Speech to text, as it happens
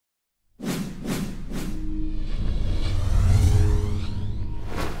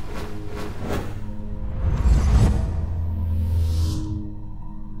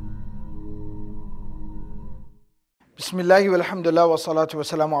Bismillahi walhamdulillah wa salatu wa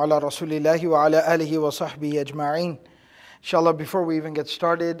salamu ala rasulillahi wa ala alihi wa sahbihi ajma'een. Inshallah, before we even get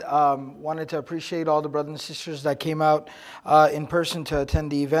started, wanted to appreciate all the brothers and sisters that came out in person to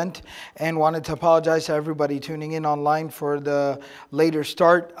attend the event, and wanted to apologize to everybody tuning in online for the later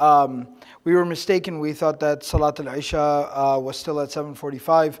start. We were mistaken. We thought that Salat al-Isha was still at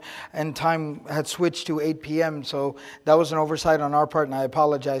 7:45 and time had switched to 8 p.m. So that was an oversight on our part, and I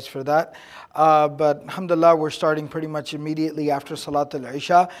apologize for that. But alhamdulillah, we're starting pretty much immediately after Salat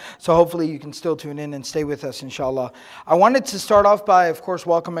al-Isha. So hopefully you can still tune in and stay with us, inshallah. I wanted to start off by, of course,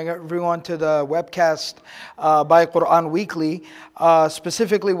 welcoming everyone to the webcast by Quran Weekly.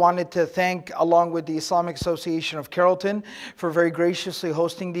 Specifically wanted to thank, along with the Islamic Association of Carrollton, for very graciously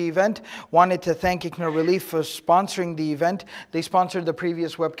hosting the event. Wanted to thank ICNA Relief for sponsoring the event. They sponsored the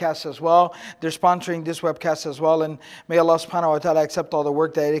previous webcast as well. They're sponsoring this webcast as well. And may Allah subhanahu wa ta'ala accept all the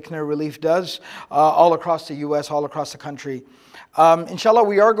work that ICNA Relief does all across the U.S., all across the country. Inshallah,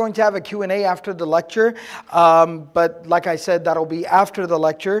 we are going to have a Q&A after the lecture, but like I said, that'll be after the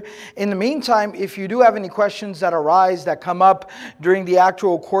lecture. In the meantime, if you do have any questions that arise, that come up during the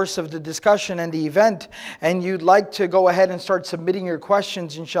actual course of the discussion and the event, and you'd like to go ahead and start submitting your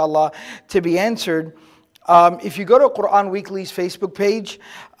questions, inshallah, to be answered, if you go to Quran Weekly's Facebook page,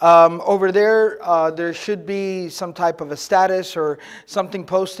 over there, there should be some type of a status or something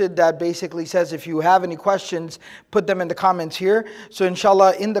posted that basically says if you have any questions, put them in the comments here. So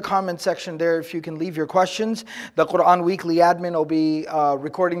inshallah, in the comment section there, if you can leave your questions, the Quran Weekly admin will be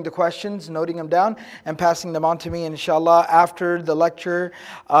recording the questions, noting them down, and passing them on to me. Inshallah, after the lecture,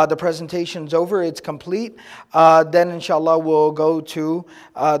 the presentation's over, it's complete, then inshallah we'll go to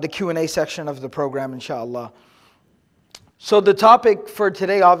the Q&A section of the program, inshallah. So the topic for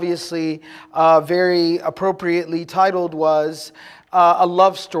today, obviously, very appropriately titled was a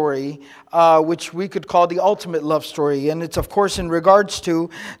love story, which we could call the ultimate love story. And it's of course in regards to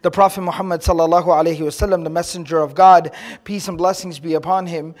the Prophet Muhammad sallallahu alaihi wasallam, the messenger of God, peace and blessings be upon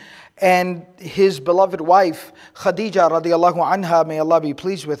him, and his beloved wife, Khadija radiallahu anha, may Allah be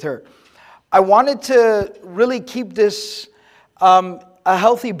pleased with her. I wanted to really keep this a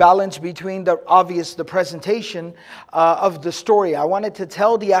healthy balance between the presentation of the story. I wanted to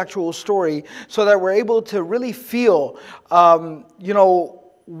tell the actual story so that we're able to really feel,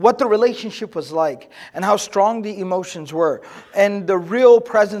 what the relationship was like and how strong the emotions were and the real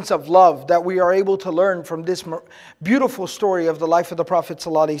presence of love that we are able to learn from this beautiful story of the life of the Prophet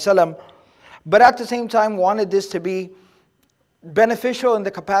ﷺ. But at the same time, wanted this to be beneficial in the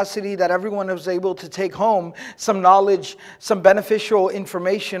capacity that everyone was able to take home some knowledge, some beneficial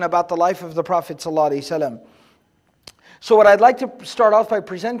information about the life of the Prophet ﷺ. So what I'd like to start off by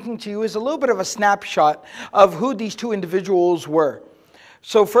presenting to you is a little bit of a snapshot of who these two individuals were.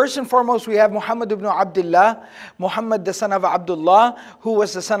 So first and foremost, we have Muhammad ibn Abdullah, Muhammad the son of Abdullah, who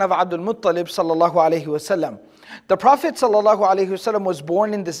was the son of Abdul Muttalib sallallahu alaihi wasallam. The Prophet ﷺ was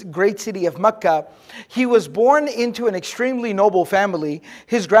born in this great city of Mecca. He was born into an extremely noble family.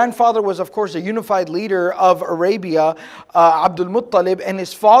 His grandfather was, of course, a unified leader of Arabia, Abdul Muttalib, and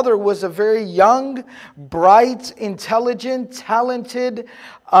his father was a very young, bright, intelligent, talented,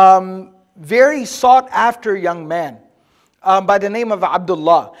 very sought after young man. By the name of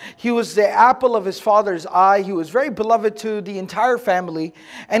Abdullah. He was the apple of his father's eye. He was very beloved to the entire family,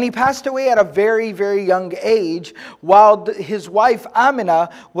 and he passed away at a very, very young age while his wife Amina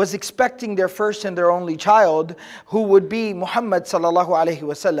was expecting their first and their only child, who would be Muhammad sallallahu alaihi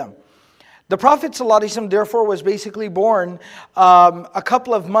wasallam. The Prophet sallallahu alaihi wasallam therefore was basically born a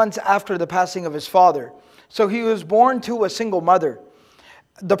couple of months after the passing of his father. So he was born to a single mother.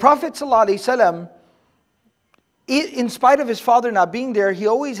 The Prophet sallallahu alaihi wasallam, in spite of his father not being there, he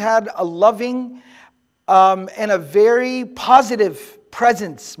always had a loving and a very positive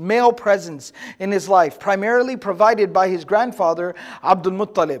presence, male presence in his life, primarily provided by his grandfather, Abdul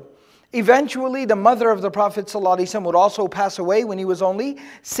Muttalib. Eventually, the mother of the Prophet ﷺ would also pass away when he was only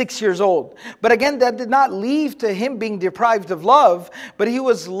 6 years old. But again, that did not lead to him being deprived of love, but he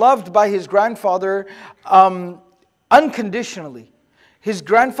was loved by his grandfather unconditionally. His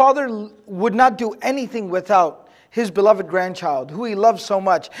grandfather would not do anything without his beloved grandchild, who he loved so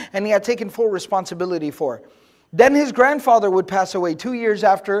much, and he had taken full responsibility for. Then his grandfather would pass away 2 years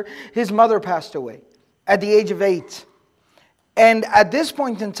after his mother passed away, at the age of 8. And at this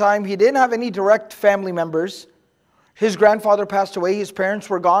point in time, he didn't have any direct family members. His grandfather passed away, his parents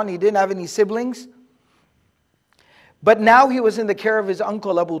were gone, he didn't have any siblings. But now he was in the care of his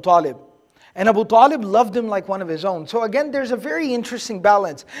uncle Abu Talib. And Abu Talib loved him like one of his own. So again, there's a very interesting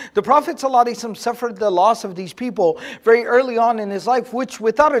balance. The Prophet ﷺ suffered the loss of these people very early on in his life, which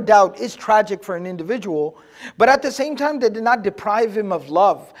without a doubt is tragic for an individual. But at the same time, they did not deprive him of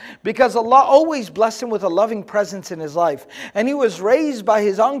love, because Allah always blessed him with a loving presence in his life. And he was raised by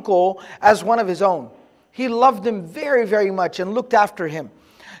his uncle as one of his own. He loved him very, very much and looked after him.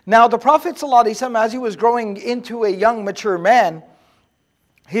 Now the Prophet ﷺ, as he was growing into a young, mature man,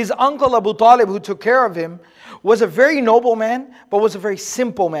 his uncle Abu Talib, who took care of him, was a very noble man, but was a very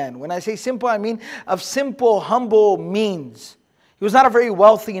simple man. When I say simple, I mean of simple, humble means. He was not a very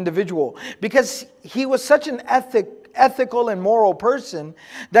wealthy individual, because he was such an ethical and moral person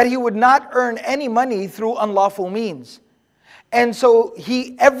that he would not earn any money through unlawful means. And so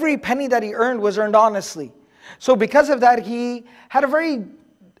every penny that he earned was earned honestly. So because of that, he had a very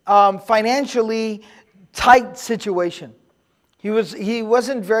financially tight situation. He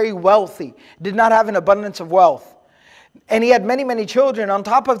wasn't very wealthy, did not have an abundance of wealth. And he had many, many children. On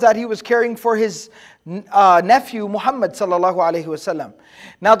top of that, he was caring for his nephew, Muhammad sallallahu alaihi wasallam.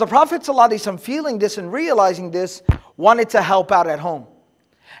 Now the Prophet sallallahu alaihi wasallam, feeling this and realizing this, wanted to help out at home.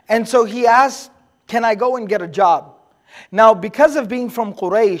 And so he asked, can I go and get a job? Now, because of being from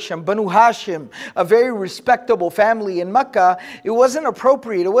Quraysh and Banu Hashim, a very respectable family in Mecca, it wasn't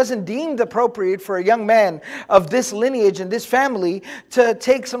appropriate, it wasn't deemed appropriate for a young man of this lineage and this family to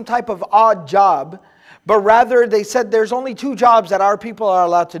take some type of odd job. But rather, they said there's only two jobs that our people are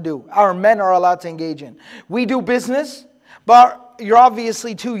allowed to do, our men are allowed to engage in. We do business, but you're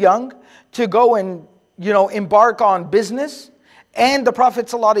obviously too young to go and, embark on business. And the Prophet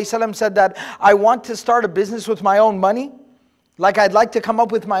ﷺ said that I want to start a business with my own money. Like I'd like to come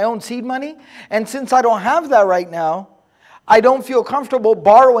up with my own seed money. And since I don't have that right now, I don't feel comfortable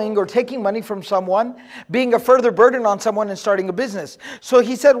borrowing or taking money from someone, being a further burden on someone and starting a business. So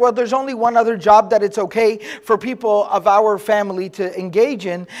he said, well, there's only one other job that it's okay for people of our family to engage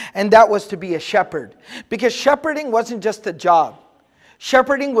in, and that was to be a shepherd. Because shepherding wasn't just a job.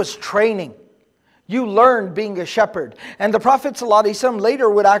 Shepherding was training. You learned being a shepherd. And the Prophet ﷺ later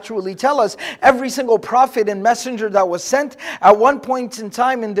would actually tell us every single prophet and messenger that was sent at one point in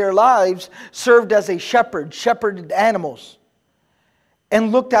time in their lives served as a shepherd, shepherded animals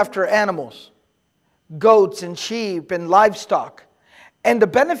and looked after animals, goats and sheep and livestock. And the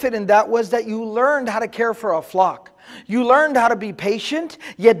benefit in that was that you learned how to care for a flock. You learned how to be patient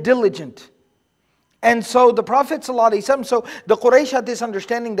yet diligent. And so the Prophet ﷺ, so the Quraysh had this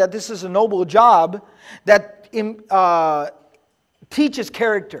understanding that this is a noble job that teaches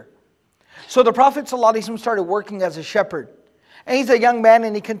character. So the Prophet ﷺ started working as a shepherd. And he's a young man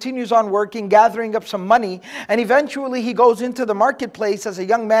and he continues on working, gathering up some money. And eventually he goes into the marketplace as a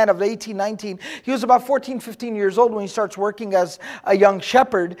young man of 18, 19. He was about 14, 15 years old when he starts working as a young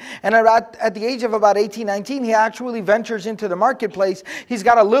shepherd. And at the age of about 18, 19, he actually ventures into the marketplace. He's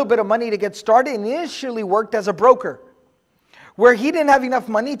got a little bit of money to get started and initially worked as a broker, where he didn't have enough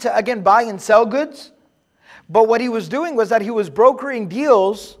money to, again, buy and sell goods. But what he was doing was that he was brokering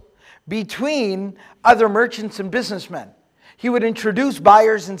deals between other merchants and businessmen. He would introduce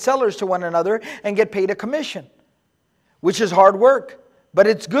buyers and sellers to one another and get paid a commission, which is hard work, but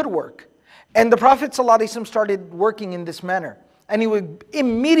it's good work. And the Prophet ﷺ started working in this manner. And he would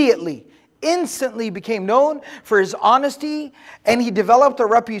instantly became known for his honesty, and he developed a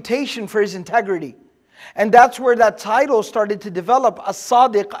reputation for his integrity. And that's where that title started to develop,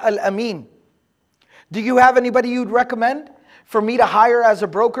 As-Sadiq Al-Amin. Do you have anybody you'd recommend for me to hire as a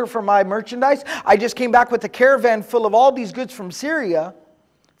broker for my merchandise? I just came back with a caravan full of all these goods from Syria,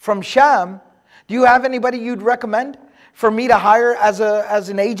 from Sham. Do you have anybody you'd recommend for me to hire as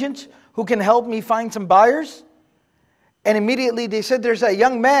an agent who can help me find some buyers? And immediately they said, there's a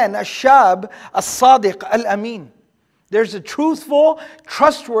young man, a shab, as-sadiq al-amin. There's a truthful,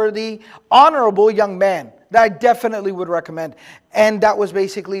 trustworthy, honorable young man that I definitely would recommend. And that was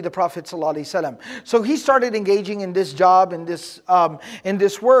basically the Prophet ﷺ. So he started engaging in this job, in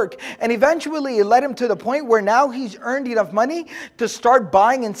this work. And eventually it led him to the point where now he's earned enough money to start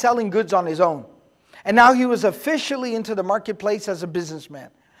buying and selling goods on his own. And now he was officially into the marketplace as a businessman.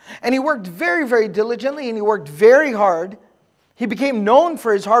 And he worked very, very diligently and he worked very hard. He became known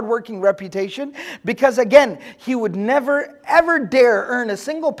for his hardworking reputation because, again, he would never, ever dare earn a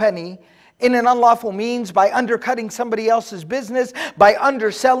single penny in an unlawful means, by undercutting somebody else's business, by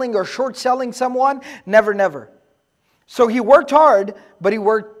underselling or short selling someone. Never, never. So he worked hard, but he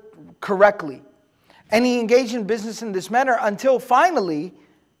worked correctly. And he engaged in business in this manner until finally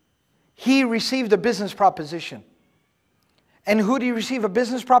he received a business proposition. And who did he receive a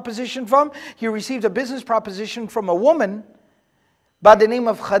business proposition from? He received a business proposition from a woman by the name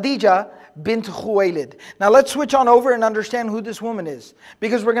of Khadija bint Khuwaylid. Now let's switch on over and understand who this woman is,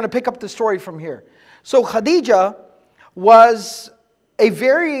 because we're going to pick up the story from here. So Khadija was a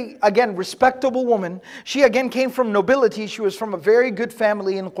very, again, respectable woman. She again came from nobility. She was from a very good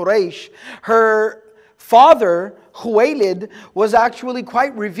family in Quraysh. Her father, Khuwaylid, was actually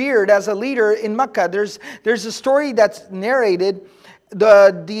quite revered as a leader in Mecca. There's a story that's narrated.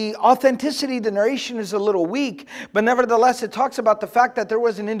 The authenticity, the narration is a little weak, but nevertheless it talks about the fact that there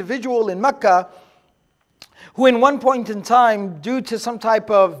was an individual in Mecca who in one point in time, due to some type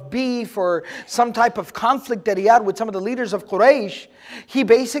of beef or some type of conflict that he had with some of the leaders of Quraysh, he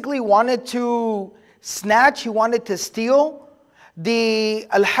basically wanted to snatch, he wanted to steal the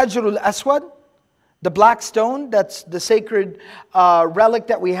Al-Hajr al-Aswad, the black stone, that's the sacred relic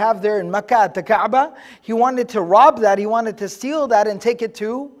that we have there in Mecca at the Kaaba. He wanted to rob that, he wanted to steal that and take it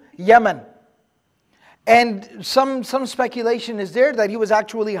to Yemen. And some speculation is there that he was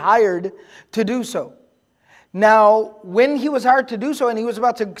actually hired to do so. Now, when he was hired to do so and he was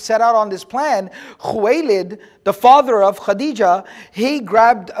about to set out on this plan, Khuwaylid, the father of Khadija, he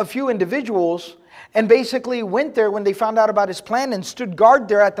grabbed a few individuals and basically went there when they found out about his plan and stood guard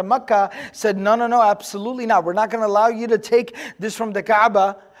there at the Mecca, said, no, absolutely not. We're not going to allow you to take this from the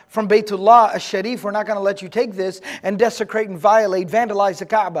Kaaba, from Baytullah al-Sharif. We're not going to let you take this and desecrate and violate, vandalize the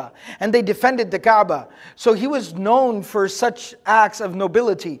Kaaba. And they defended the Kaaba. So he was known for such acts of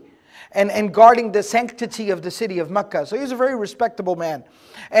nobility and guarding the sanctity of the city of Mecca. So he was a very respectable man.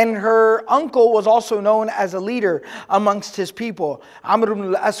 And her uncle was also known as a leader amongst his people, Amr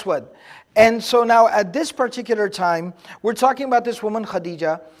ibn al-Aswad. And so now at this particular time, we're talking about this woman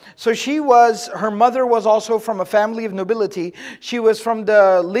Khadija. So her mother was also from a family of nobility. She was from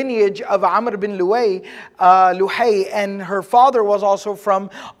the lineage of Amr bin Luhay, and her father was also from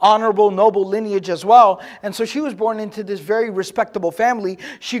honorable, noble lineage as well. And so she was born into this very respectable family.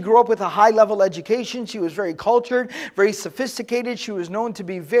 She grew up with a high level education. She was very cultured, very sophisticated. She was known to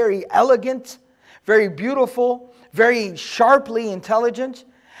be very elegant, very beautiful, very sharply intelligent.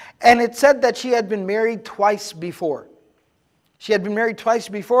 And it said that she had been married twice before. She had been married twice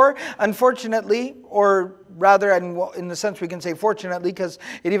before, unfortunately, or rather in the sense we can say fortunately, because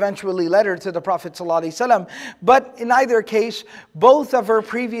it eventually led her to the Prophet ﷺ. But in either case, both of her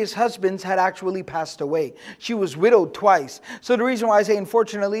previous husbands had actually passed away. She was widowed twice. So the reason why I say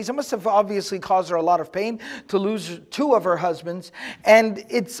unfortunately is it must have obviously caused her a lot of pain to lose two of her husbands. And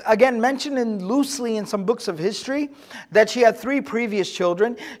it's again mentioned loosely in some books of history that she had three previous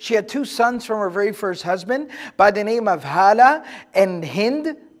children. She had two sons from her very first husband by the name of Hala and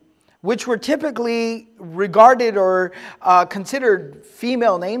Hind, which were typically regarded or considered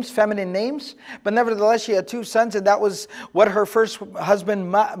female names, feminine names. But nevertheless, she had two sons, and that was what her first husband,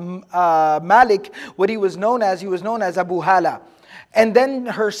 Malik, what he was known as. He was known as Abu Hala. And then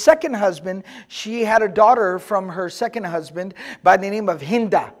her second husband, she had a daughter from her second husband by the name of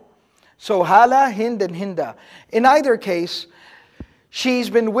Hinda. So Hala, Hind, and Hinda. In either case,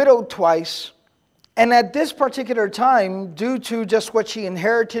 she's been widowed twice. And at this particular time, due to just what she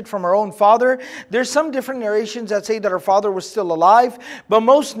inherited from her own father, there's some different narrations that say that her father was still alive, but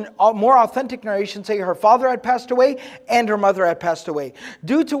more authentic narrations say her father had passed away and her mother had passed away.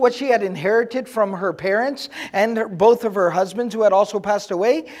 Due to what she had inherited from her parents and both of her husbands who had also passed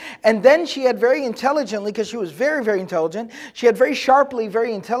away, and then she had very intelligently, because she was very, very intelligent, she had very sharply,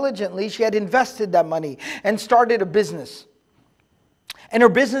 very intelligently, she had invested that money and started a business. And her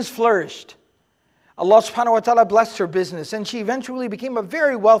business flourished. Allah subhanahu wa ta'ala blessed her business, and she eventually became a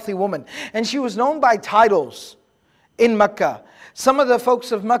very wealthy woman. And she was known by titles in Mecca. Some of the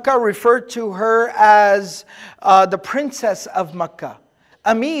folks of Mecca referred to her as the princess of Mecca,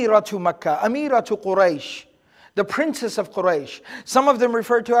 Amiratu Mecca, Amiratu Quraysh, the princess of Quraysh. Some of them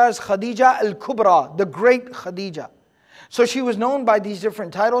referred to her as Khadija al-Kubra, the great Khadija. So she was known by these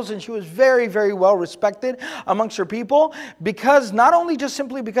different titles, and she was very, very well respected amongst her people, because not only just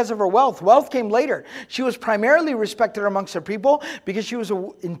simply because of her wealth. Wealth came later. She was primarily respected amongst her people because she was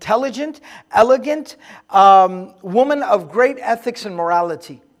an intelligent, elegant woman of great ethics and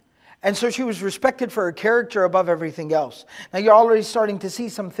morality. And so she was respected for her character above everything else. Now you're already starting to see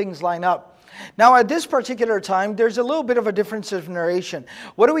some things line up. Now at this particular time, there's a little bit of a difference of narration.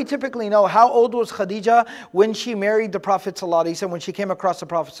 What do we typically know? How old was Khadija when she married the Prophet ﷺ, when she came across the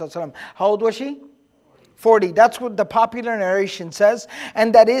Prophet ﷺ? How old was she? 40. That's what the popular narration says,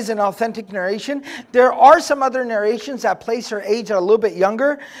 and that is an authentic narration. There are some other narrations that place her age a little bit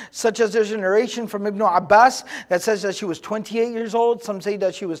younger, such as there's a narration from Ibn Abbas that says that she was 28 years old. Some say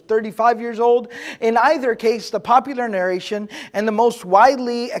that she was 35 years old. In either case, the popular narration and the most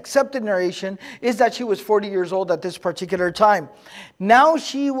widely accepted narration is that she was 40 years old at this particular time. Now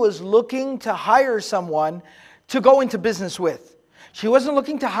she was looking to hire someone to go into business with. She wasn't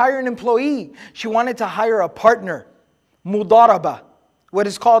looking to hire an employee. She wanted to hire a partner. Mudaraba, what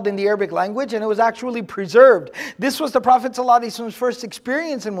is called in the Arabic language, and it was actually preserved. This was the Prophet ﷺ's first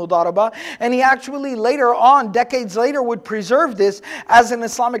experience in Mudaraba, and he actually later on, decades later, would preserve this as an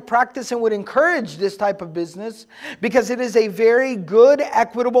Islamic practice and would encourage this type of business because it is a very good,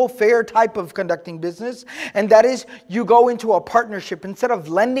 equitable, fair type of conducting business, and that is you go into a partnership. Instead of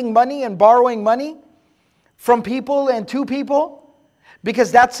lending money and borrowing money from people and to people,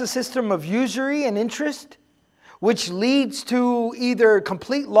 because that's the system of usury and interest, which leads to either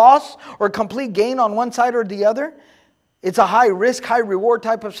complete loss or complete gain on one side or the other. It's a high risk, high reward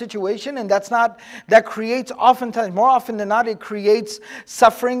type of situation, and that creates oftentimes, more often than not, it creates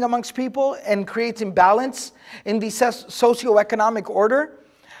suffering amongst people and creates imbalance in the socioeconomic order.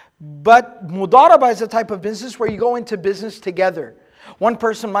 But mudaraba is a type of business where you go into business together. One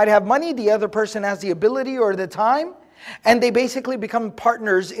person might have money, the other person has the ability or the time, and they basically become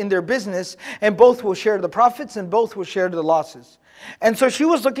partners in their business, and both will share the profits and both will share the losses. And so she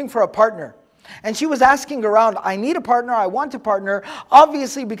was looking for a partner. And she was asking around, I need a partner, I want a partner.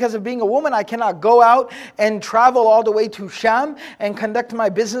 Obviously, because of being a woman, I cannot go out and travel all the way to Sham and conduct my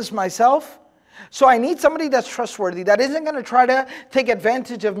business myself. So I need somebody that's trustworthy, that isn't going to try to take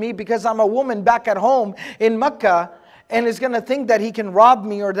advantage of me because I'm a woman back at home in Mecca and is going to think that he can rob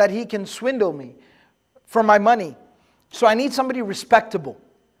me or that he can swindle me for my money. So I need somebody respectable.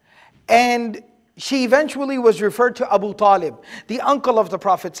 And she eventually was referred to Abu Talib, the uncle of the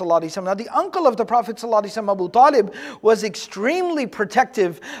Prophet ﷺ. Now the uncle of the Prophet ﷺ, Abu Talib, was extremely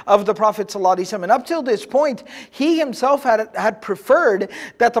protective of the Prophet ﷺ. And up till this point, he himself had preferred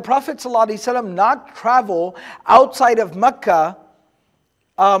that the Prophet ﷺ not travel outside of Mecca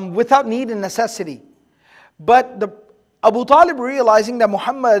without need and necessity. But Abu Talib, realizing that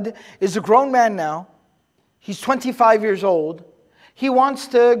Muhammad is a grown man now, he's 25 years old, he wants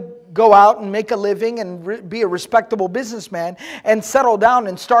to go out and make a living and be a respectable businessman and settle down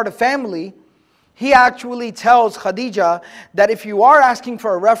and start a family. He actually tells Khadija that if you are asking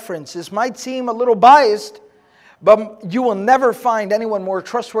for a reference, this might seem a little biased, but you will never find anyone more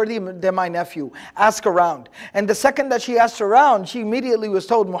trustworthy than my nephew. Ask around. And the second that she asked around, she immediately was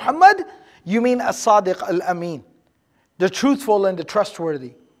told, Muhammad, you mean as-sadiq al-amin, the truthful and the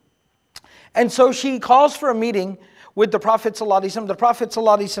trustworthy. And so she calls for a meeting with the Prophet ﷺ. The Prophet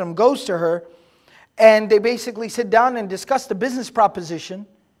ﷺ goes to her and they basically sit down and discuss the business proposition.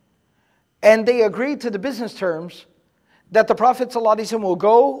 And they agree to the business terms that the Prophet ﷺ will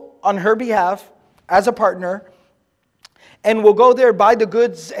go on her behalf as a partner and will go there, buy the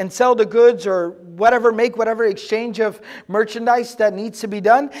goods and sell the goods or whatever, make whatever exchange of merchandise that needs to be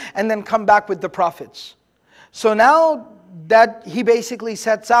done, and then come back with the profits. So now that he basically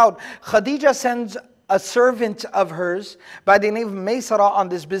sets out, Khadija sends a servant of hers by the name of Maysara on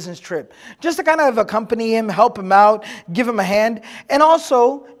this business trip, just to kind of accompany him, help him out, give him a hand, and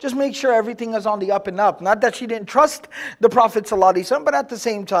also just make sure everything is on the up and up. Not that she didn't trust the Prophet ﷺ, but at the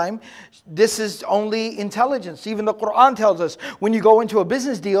same time, this is only intelligence. Even the Quran tells us, when you go into a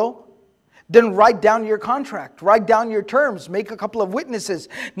business deal, then write down your contract, write down your terms, make a couple of witnesses.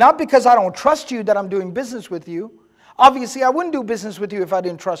 Not because I don't trust you that I'm doing business with you. Obviously, I wouldn't do business with you if I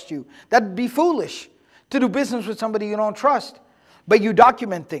didn't trust you. That'd be foolish to do business with somebody you don't trust. But you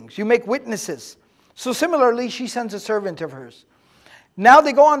document things, you make witnesses. So similarly, she sends a servant of hers. Now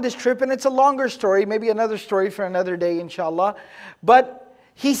they go on this trip, and it's a longer story, maybe another story for another day, inshallah. But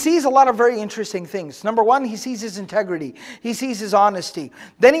he sees a lot of very interesting things. Number one, he sees his integrity. He sees his honesty.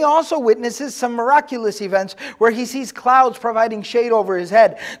 Then he also witnesses some miraculous events where he sees clouds providing shade over his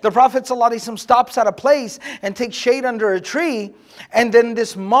head. The Prophet ﷺ stops at a place and takes shade under a tree. And then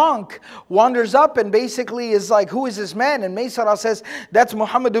this monk wanders up and basically is like, who is this man? And Maysara says, that's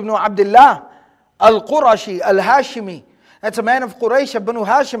Muhammad ibn Abdullah al-Qurashi al-Hashimi. That's a man of Quraysh, ibn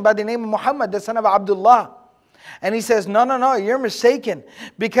Hashim, by the name of Muhammad, the son of Abdullah. And he says, no, you're mistaken.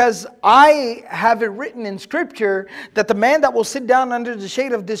 Because I have it written in scripture that the man that will sit down under the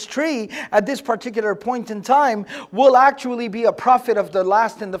shade of this tree at this particular point in time will actually be a prophet of the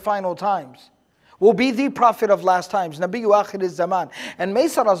last and the final times. will be the prophet of last times, Nabiyyu Akhir Zaman. And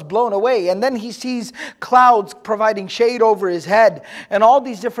Maysara is blown away, and then he sees clouds providing shade over his head, and all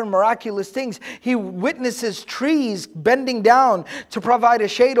these different miraculous things. He witnesses trees bending down to provide a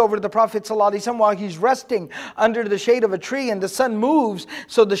shade over the Prophet ﷺ while he's resting under the shade of a tree, and the sun moves,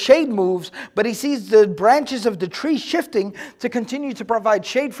 so the shade moves, but he sees the branches of the tree shifting to continue to provide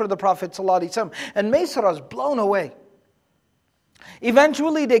shade for the Prophet ﷺ. And Maysara is blown away.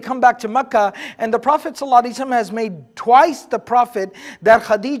 Eventually they come back to Mecca, and the Prophet ﷺ has made twice the profit that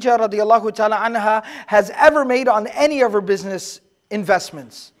Khadija radiallahu ta'ala anha has ever made on any of her business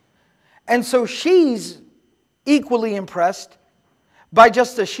investments. And so she's equally impressed by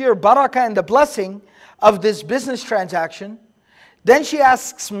just the sheer barakah and the blessing of this business transaction. Then she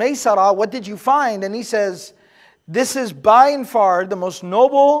asks Maysara, what did you find? And he says, this is by and far the most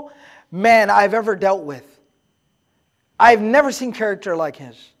noble man I've ever dealt with. I've never seen character like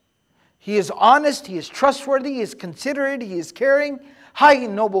his. He is honest, he is trustworthy, he is considerate, he is caring, high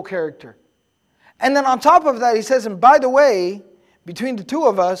and noble character. And then on top of that he says, and by the way, between the two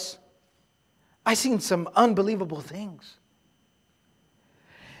of us, I've seen some unbelievable things.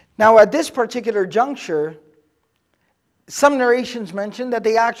 Now at this particular juncture, some narrations mention that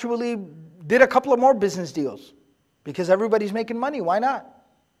they actually did a couple of more business deals. Because everybody's making money, why not?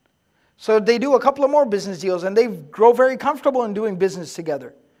 So they do a couple of more business deals, and they grow very comfortable in doing business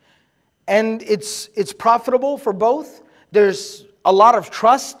together. And it's profitable for both. There's a lot of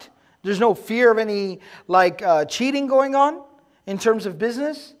trust. There's no fear of any cheating going on in terms of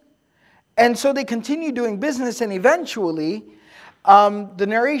business. And so they continue doing business, and eventually the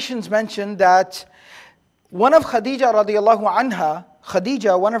narrations mention that one of Khadija radiallahu anha,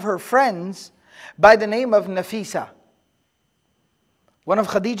 Khadija, one of her friends by the name of Nafisa, one of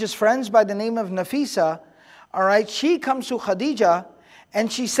Khadija's friends by the name of Nafisa, all right, she comes to Khadija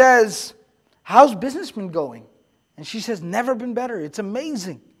and she says, how's business been going? And she says, never been better. It's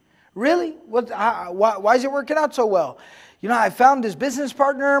amazing. Really? Why is it working out so well? You know, I found this business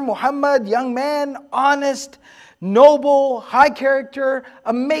partner, Muhammad, young man, honest, noble, high character,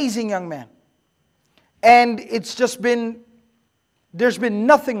 amazing young man. And it's just been, there's been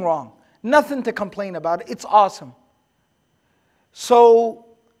nothing wrong, nothing to complain about. It's awesome. So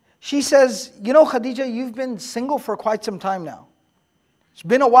she says, you know, Khadija, you've been single for quite some time now. It's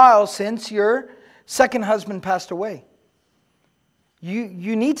been a while since your second husband passed away.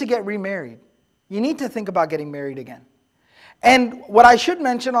 You need to get remarried. You need to think about getting married again. And what I should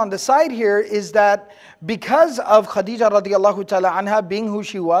mention on the side here is that because of Khadija radiallahu ta'ala anha being who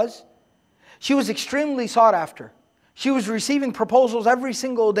she was extremely sought after. She was receiving proposals every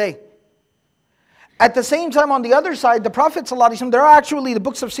single day. At the same time, on the other side, the Prophet ﷺ, there are actually the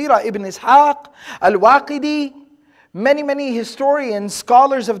books of Sirah, Ibn Ishaq, Al-Waqidi, many historians,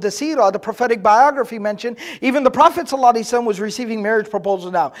 scholars of the Sirah, the prophetic biography mention, even the Prophet ﷺ was receiving marriage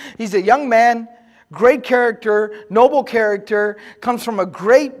proposals now. He's a young man, great character, noble character, comes from a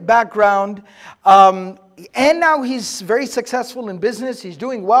great background, and now he's very successful in business, he's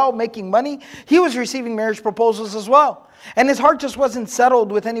doing well, making money. He was receiving marriage proposals as well. And his heart just wasn't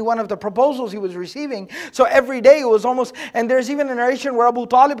settled with any one of the proposals he was receiving. So every day it was almost, and there's even a narration where Abu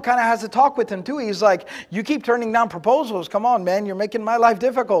Talib kind of has a talk with him too. He's like, you keep turning down proposals. Come on, man, you're making my life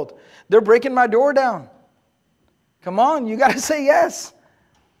difficult. They're breaking my door down. Come on, you got to say yes.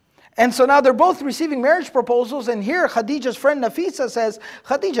 And so now they're both receiving marriage proposals. And here Khadija's friend Nafisa says,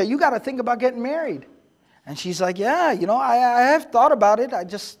 Khadija, you got to think about getting married. And she's like, yeah, you know, I have thought about it.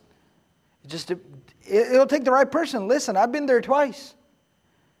 It'll take the right person. Listen, I've been there twice.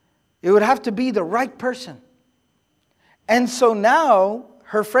 It would have to be the right person. And so now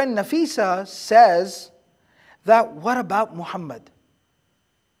her friend Nafisa says that, what about Muhammad?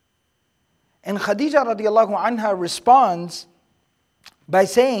 And Khadija radiallahu anha responds by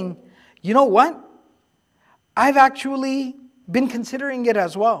saying, you know what? I've actually been considering it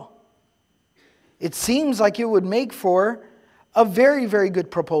as well. It seems like it would make for a very, very good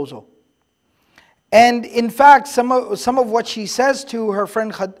proposal. And in fact, some of what she says to her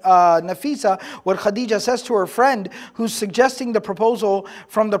friend Nafisa, what Khadija says to her friend who's suggesting the proposal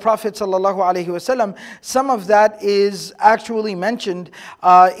from the Prophet ﷺ, some of that is actually mentioned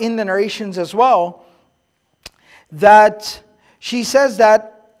in the narrations as well. That she says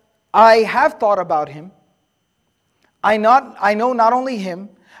that, I have thought about him. I know not only him,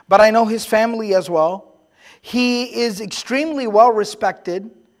 but I know his family as well. He is extremely well respected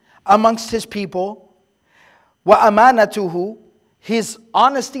amongst his people. Wa amanatuhu, his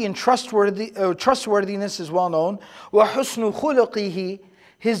honesty and trustworthiness is well known. Wa husnu khuluqihi,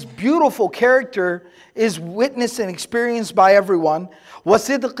 his beautiful character is witnessed and experienced by everyone. Wa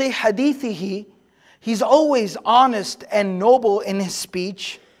sidqi hadithihi, He's always honest and noble in his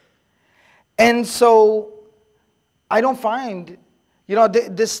speech. And so I don't find,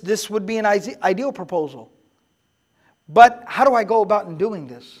 this would be an ideal proposal. But how do I go about in doing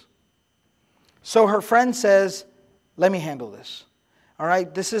this? So her friend says, let me handle this. All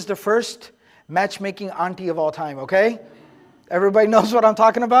right, this is the first matchmaking auntie of all time, okay? Everybody knows what I'm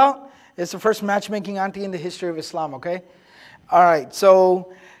talking about? It's the first matchmaking auntie in the history of Islam, okay? All right,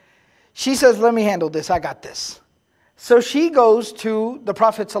 so she says, let me handle this, I got this. So she goes to the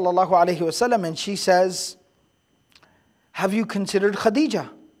Prophet ﷺ and she says, have you considered Khadija?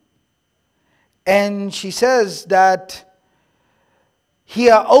 And she says that, هي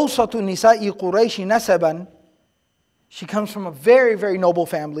أوسط نساء قريش نسبا. She comes from a very, very noble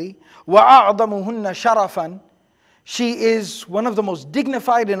family. وأعظمهن شرفا. She is one of the most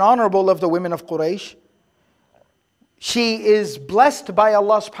dignified and honorable of the women of Quraysh. She is blessed by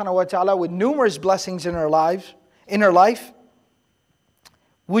Allah subhanahu wa ta'ala with numerous blessings in her life.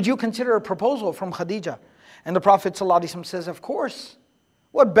 Would you consider a proposal from Khadija? And the Prophet ﷺ says, of course.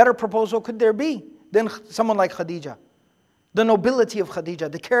 What better proposal could there be than someone like Khadija? The nobility of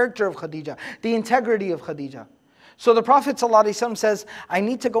Khadija, the character of Khadija, the integrity of Khadija. So the Prophet ﷺ says, I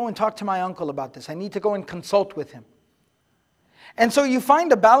need to go and talk to my uncle about this. I need to go and consult with him. And so you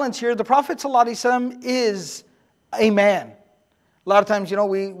find a balance here. The Prophet ﷺ is a man. A lot of times,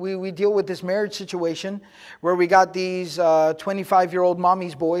 we deal with this marriage situation where we got these 25-year-old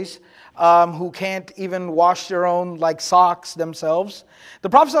mommy's boys who can't even wash their own socks themselves. The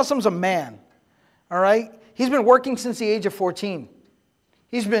Prophet ﷺ is a man, all right? He's been working since the age of 14.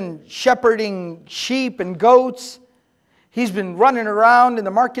 He's been shepherding sheep and goats. He's been running around in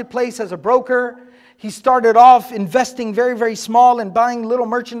the marketplace as a broker. He started off investing very, very small and buying little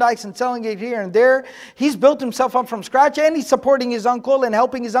merchandise and selling it here and there. He's built himself up from scratch and he's supporting his uncle and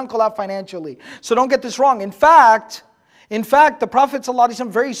helping his uncle out financially. So don't get this wrong. In fact, the Prophet ﷺ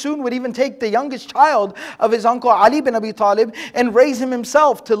very soon would even take the youngest child of his uncle Ali bin Abi Talib and raise him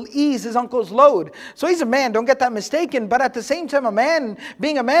himself to ease his uncle's load. So he's a man, don't get that mistaken. But at the same time,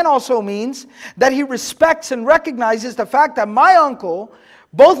 being a man also means that he respects and recognizes the fact that my uncle,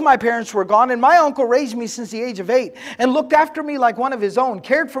 both my parents were gone, and my uncle raised me since the age of 8 and looked after me like one of his own,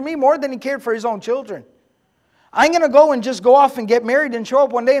 cared for me more than he cared for his own children. I'm going to go off and get married and show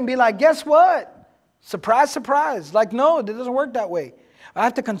up one day and be like, guess what? Surprise, surprise. No, it doesn't work that way. I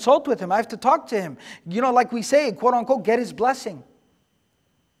have to consult with him. I have to talk to him. Like we say, quote unquote, get his blessing.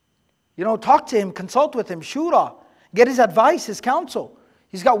 Talk to him, consult with him, shura. Get his advice, his counsel.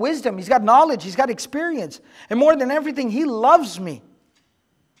 He's got wisdom, he's got knowledge, he's got experience. And more than everything, he loves me.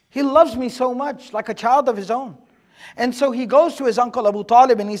 He loves me so much, like a child of his own. And so he goes to his uncle Abu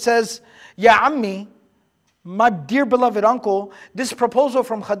Talib and he says, Ya Ammi, my dear beloved uncle, this proposal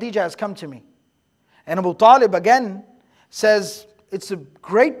from Khadija has come to me. And Abu Talib again says, it's a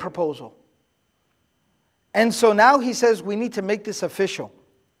great proposal. And so now he says, we need to make this official.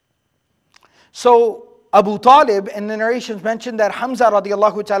 So Abu Talib, in the narrations mentioned that Hamza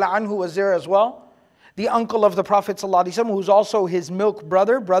radiallahu ta'ala anhu was there as well. The uncle of the Prophet ﷺ, who's also his milk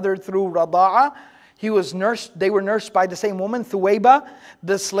brother through Rada'a. They were nursed by the same woman, Thuwayba,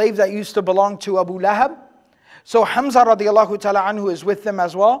 the slave that used to belong to Abu Lahab. So Hamza radiallahu ta'ala anhu is with them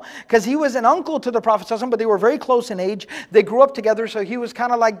as well, because he was an uncle to the Prophet ﷺ, but they were very close in age. They grew up together, so he was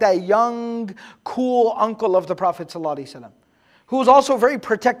kind of like that young, cool uncle of the Prophet ﷺ, who was also very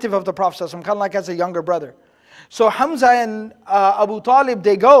protective of the Prophet ﷺ, kind of like as a younger brother. So Hamza and Abu Talib,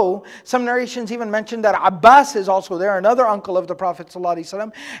 they go. Some narrations even mention that Abbas is also there, another uncle of the Prophet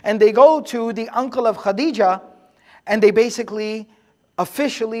ﷺ. And they go to the uncle of Khadija, and they basically,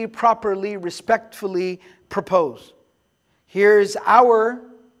 officially, properly, respectfully propose. Here's our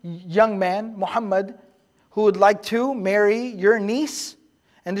young man, Muhammad, who would like to marry your niece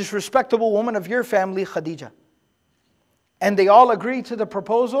and this respectable woman of your family, Khadija. And they all agree to the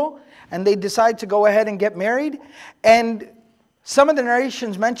proposal, and they decide to go ahead and get married. And some of the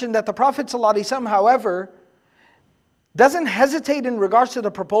narrations mention that the Prophet ﷺ, however, doesn't hesitate in regards to the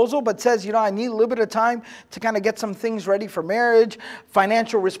proposal, but says, I need a little bit of time to kind of get some things ready for marriage,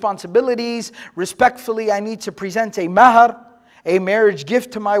 financial responsibilities. Respectfully, I need to present a mahar, a marriage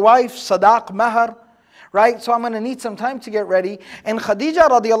gift to my wife, sadaq mahar. Right? So I'm going to need some time to get ready. And Khadija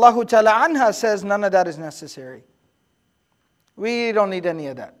radiallahu ta'ala anha says, none of that is necessary. We don't need any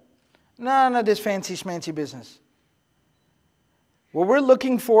of that. None of this fancy schmancy business. What we're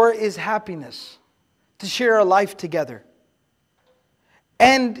looking for is happiness, to share a life together.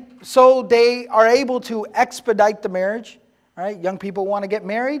 And so they are able to expedite the marriage. Right? Young people want to get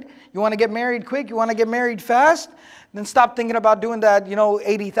married. You want to get married quick. You want to get married fast. Then stop thinking about doing that,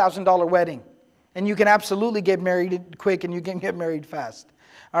 $80,000 wedding. And you can absolutely get married quick and you can get married fast.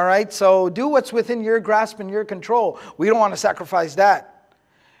 All right, so do what's within your grasp and your control. We don't want to sacrifice that.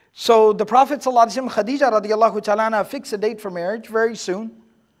 So the Prophet ﷺ, Khadija radiallahu ta'ala anha, fixed a date for marriage very soon.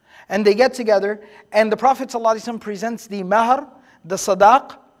 And they get together, and the Prophet ﷺ presents the mahar, the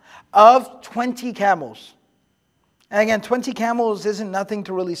sadaq, of 20 camels. And again, 20 camels isn't nothing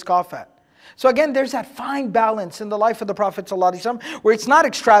to really scoff at. So again, there's that fine balance in the life of the Prophet ﷺ, where it's not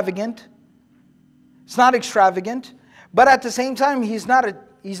extravagant. It's not extravagant, but at the same time, he's not,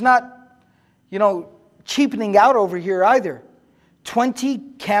 cheapening out over here either. 20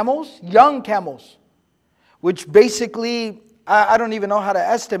 camels, young camels, which basically, I don't even know how to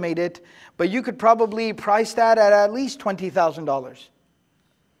estimate it, but you could probably price that at least $20,000.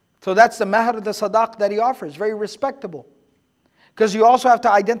 So that's the mahar, the sadaq that he offers, very respectable. Because you also have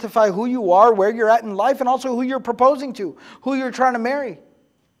to identify who you are, where you're at in life, and also who you're proposing to, who you're trying to marry.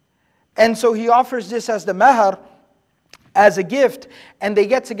 And so he offers this as the mahar, as a gift, and they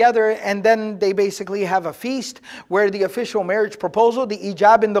get together, and then they basically have a feast where the official marriage proposal, the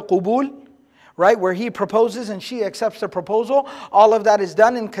ijab and the qubul, right, where he proposes and she accepts the proposal, all of that is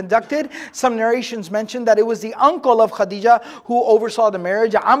done and conducted. Some narrations mention that it was the uncle of Khadija who oversaw the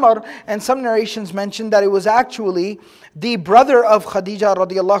marriage, Amr, and some narrations mention that it was actually the brother of Khadija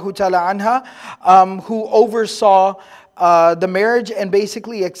radiallahu ta'ala anha who oversaw the marriage and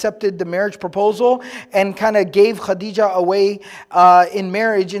basically accepted the marriage proposal and kind of gave Khadija away in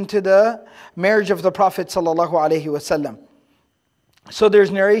marriage into the marriage of the Prophet sallallahu alaihi wasallam. So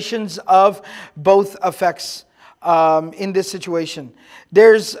there's narrations of both effects in this situation.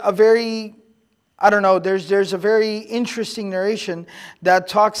 There's a very, there's a very interesting narration that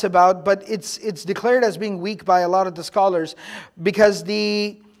talks about, but it's declared as being weak by a lot of the scholars, because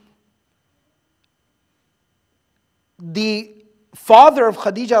the father of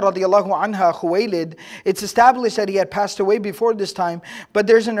Khadija radiallahu anha, Khuwaylid, it's established that he had passed away before this time, but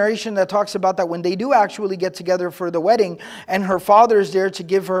there's a narration that talks about that when they do actually get together for the wedding, and her father is there to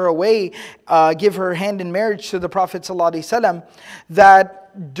give her away, give her hand in marriage to the Prophet ﷺ,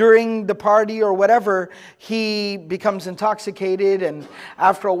 that during the party or whatever, he becomes intoxicated, and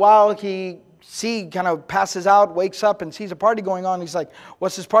after a while he kind of passes out, wakes up and sees a party going on. He's like,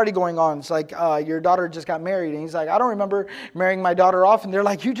 what's this party going on? It's like, your daughter just got married. And he's like, I don't remember marrying my daughter off. And they're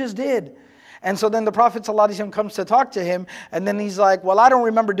like, you just did. And so then the Prophet ﷺ comes to talk to him. And then he's like, well, I don't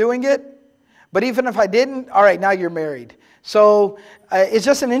remember doing it. But even if I didn't, all right, now you're married. So it's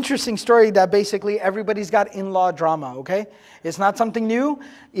just an interesting story that basically everybody's got in-law drama, okay? It's not something new.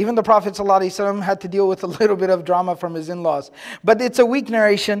 Even the Prophet ﷺ had to deal with a little bit of drama from his in-laws. But it's a weak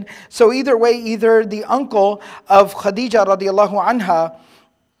narration. So either way, either the uncle of Khadija radiallahu anha,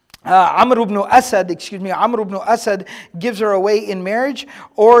 Amr ibn Asad gives her away in marriage,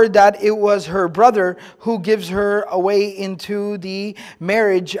 or that it was her brother who gives her away into the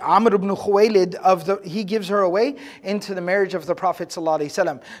marriage. Amr ibn Khuwaylid, he gives her away into the marriage of the Prophet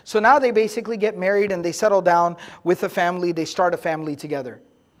ﷺ. So now they basically get married and they settle down with a family, they start a family together.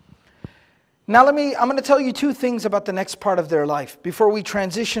 Now I'm going to tell you two things about the next part of their life before we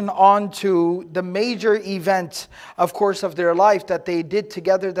transition on to the major event, of course, of their life that they did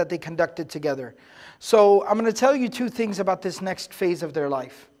together, that they conducted together. So I'm going to tell you two things about this next phase of their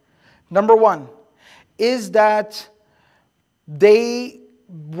life. Number one is that they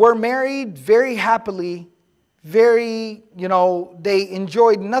were married very happily, they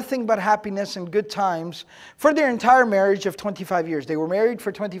enjoyed nothing but happiness and good times for their entire marriage of 25 years. They were married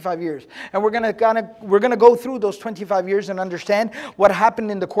for 25 years. And we're going to go through those 25 years and understand what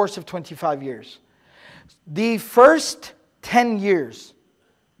happened in the course of 25 years. The first 10 years,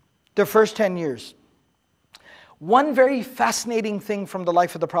 one very fascinating thing from the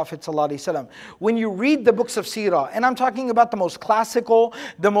life of the Prophet ﷺ. When you read the books of Seerah, and I'm talking about the most classical,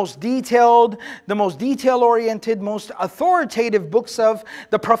 the most detailed, the most detail-oriented, most authoritative books of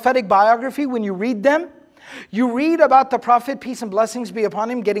the prophetic biography, when you read them, you read about the Prophet, peace and blessings be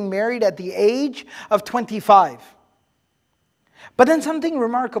upon him, getting married at the age of 25. But then something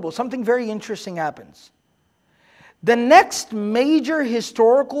remarkable, something very interesting happens. The next major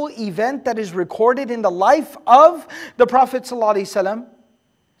historical event that is recorded in the life of the Prophet ﷺ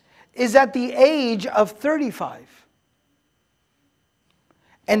is at the age of 35.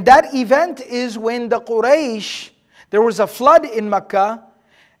 And that event is when the Quraysh, there was a flood in Mecca,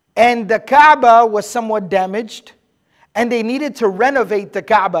 and the Kaaba was somewhat damaged, and they needed to renovate the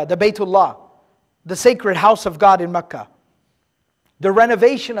Kaaba, the Baytullah, the sacred house of God in Mecca. The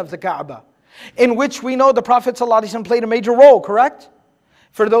renovation of the Kaaba, in which we know the Prophet ﷺ played a major role, correct?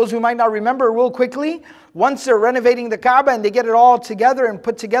 For those who might not remember, real quickly, once they're renovating the Kaaba and they get it all together and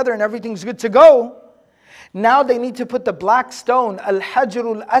put together and everything's good to go, now they need to put the black stone,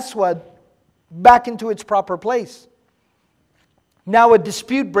 Al-Hajr al-Aswad, back into its proper place. Now a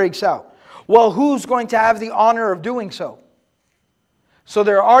dispute breaks out. Well, who's going to have the honor of doing so? So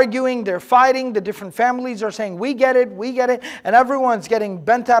they're arguing, they're fighting, the different families are saying, we get it, and everyone's getting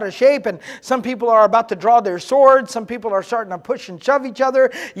bent out of shape, and some people are about to draw their swords, some people are starting to push and shove each other,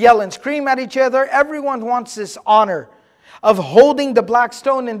 yell and scream at each other. Everyone wants this honor of holding the black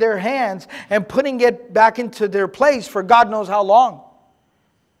stone in their hands and putting it back into their place for God knows how long.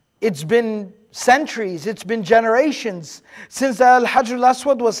 It's been centuries, it's been generations since Al-Hajr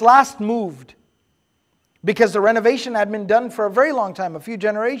al-Aswad was last moved. Because the renovation had been done for a very long time, a few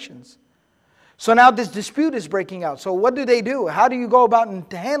generations. So now this dispute is breaking out. So what do? How do you go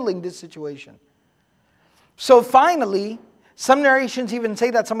about handling this situation? So finally, some narrations even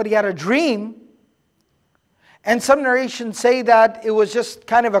say that somebody had a dream. And some narrations say that it was just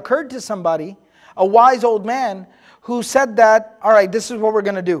kind of occurred to somebody, a wise old man, who said that, all right, this is what we're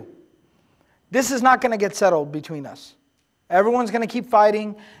going to do. This is not going to get settled between us. Everyone's going to keep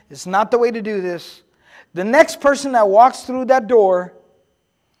fighting. It's not the way to do this. The next person that walks through that door,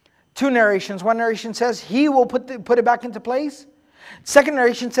 two narrations. One narration says he will put it back into place. Second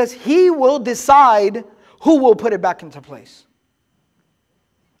narration says he will decide who will put it back into place.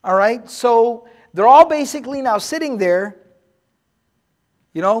 All right, so they're all basically now sitting there,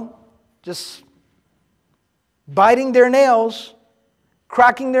 just biting their nails,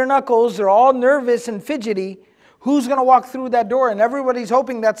 cracking their knuckles. They're all nervous and fidgety. Who's going to walk through that door? And everybody's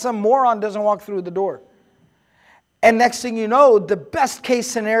hoping that some moron doesn't walk through the door. And next thing you know, the best case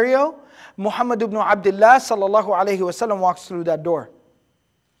scenario, Muhammad ibn Abdullah sallallahu alayhi wasallam walks through that door.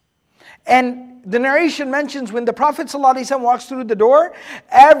 And the narration mentions when the Prophet sallallahu alayhi wasallam walks through the door,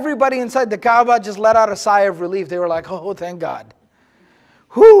 everybody inside the Kaaba just let out a sigh of relief. They were like, oh, thank God.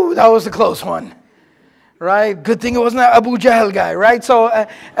 Whew, that was a close one. Right? Good thing it wasn't that Abu Jahl guy, right? So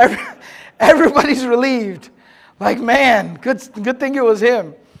everybody's relieved. Like, man, good thing it was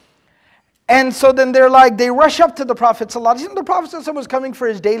him. And so then they rush up to the Prophet ﷺ. The Prophet ﷺ was coming for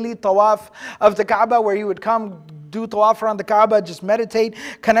his daily tawaf of the Kaaba, where he would come, do tawaf around the Kaaba, just meditate,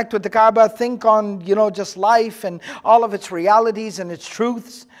 connect with the Kaaba, think on, just life and all of its realities and its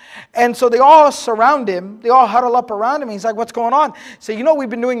truths. And so they all surround him, they all huddle up around him. He's like, what's going on? So, we've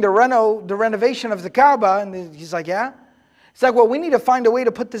been doing the renovation of the Kaaba. And he's like, yeah? It's like, well, we need to find a way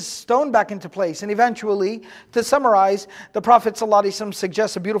to put this stone back into place. And eventually, to summarize, the Prophet ﷺ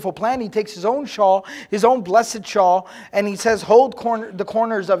suggests a beautiful plan. He takes his own shawl, his own blessed shawl, and he says, hold the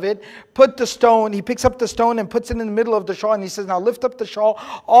corners of it, put the stone. He picks up the stone and puts it in the middle of the shawl. And he says, now lift up the shawl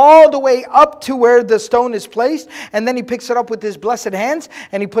all the way up to where the stone is placed. And then he picks it up with his blessed hands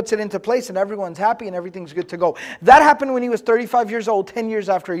and he puts it into place. And everyone's happy and everything's good to go. That happened when he was 35 years old, 10 years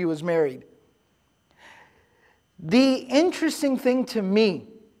after he was married. The interesting thing to me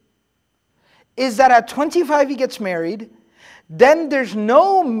is that at 25 he gets married, then there's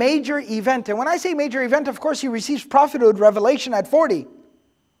no major event. And when I say major event, of course he receives prophethood, revelation at 40.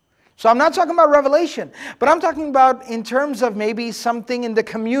 So I'm not talking about revelation, but I'm talking about in terms of maybe something in the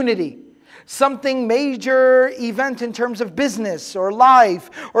community. Something major event in terms of business or life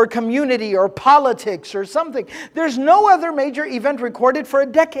or community or politics or something. There's no other major event recorded for a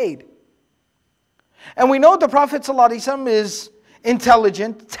decade. And we know the Prophet ﷺ is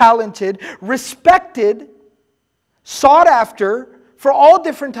intelligent, talented, respected, sought after for all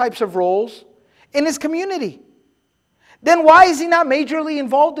different types of roles in his community. Then why is he not majorly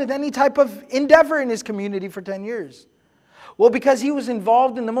involved in any type of endeavor in his community for 10 years? Well, because he was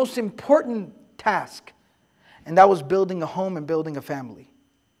involved in the most important task, and that was building a home and building a family.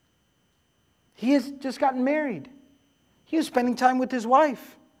 He has just gotten married. He was spending time with his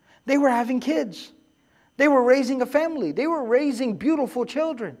wife. They were having kids. They were raising a family. They were raising beautiful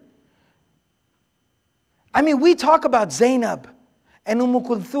children. I mean, we talk about Zainab and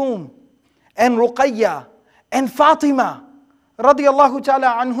Kulthum and Ruqayya and Fatima radiyallahu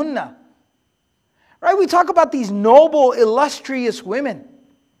ta'ala anhunna. Right? We talk about these noble, illustrious women.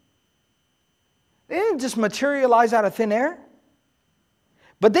 They didn't just materialize out of thin air.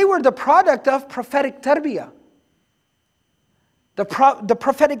 But they were the product of prophetic tarbiyah. The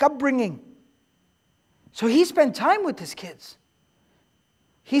prophetic upbringing. So he spent time with his kids.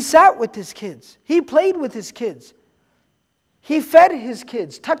 He sat with his kids. He played with his kids. He fed his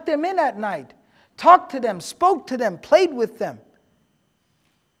kids, tucked them in at night, talked to them, spoke to them, played with them.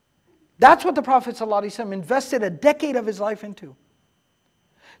 That's what the Prophet ﷺ invested a decade of his life into.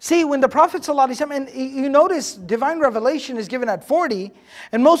 See, when the Prophet ﷺ, and you notice divine revelation is given at 40,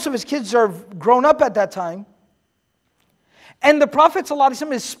 and most of his kids are grown up at that time. And the Prophet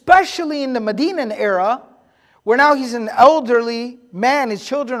ﷺ, especially in the Medinan era, where now he's an elderly man, his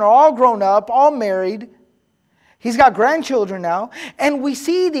children are all grown up, all married. He's got grandchildren now. And we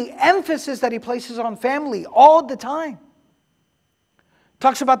see the emphasis that he places on family all the time.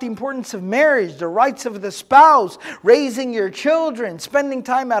 Talks about the importance of marriage, the rights of the spouse, raising your children, spending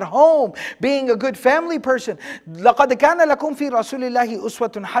time at home, being a good family person. لَقَدْ كَانَ لَكُمْ فِي رَسُولِ اللَّهِ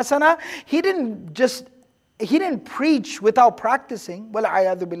أُسْوَةٌ حَسَنَةٌ. He didn't preach without practicing.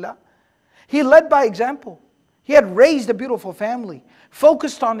 وَالْعَيَاذُ بِاللَّهِ. He led by example. He had raised a beautiful family,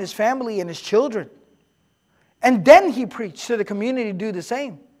 focused on his family and his children. And then he preached to the community to do the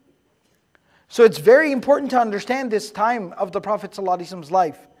same. So it's very important to understand this time of the Prophet ﷺ's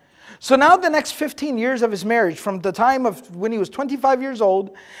life. So now the next 15 years of his marriage, from the time of when he was 25 years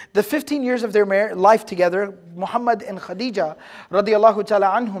old, the 15 years of their life together, Muhammad and Khadija, radiallahu ta'ala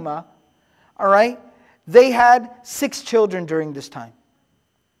anhuma, all right, they had 6 children during this time.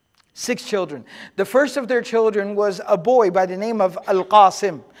 6 children. The first of their children was a boy by the name of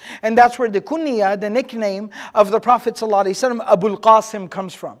Al-Qasim. And that's where the kunya, the nickname of the Prophet ﷺ, Abul Qasim,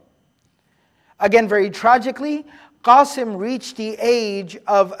 comes from. Again, very tragically, Qasim reached the age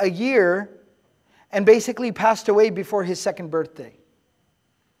of a year and basically passed away before his 2nd birthday.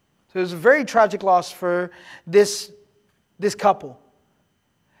 So it was a very tragic loss for this couple.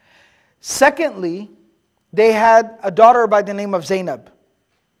 Secondly, they had a daughter by the name of Zainab,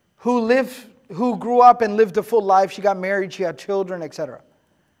 who grew up and lived a full life. She got married, she had children, etc.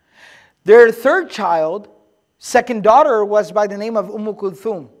 Their 3rd child, 2nd daughter, was by the name of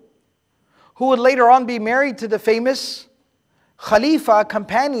Kulthum, who would later on be married to the famous Khalifa,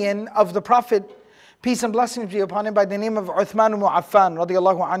 companion of the Prophet, peace and blessings be upon him, by the name of Uthman ibn Affan,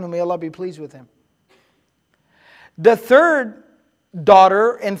 radiallahu anhu, may Allah be pleased with him. The 3rd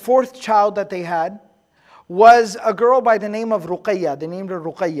daughter and 4th child that they had was a girl by the name of Ruqayya. They named her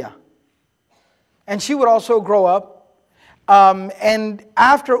Ruqayya. And she would also grow up. And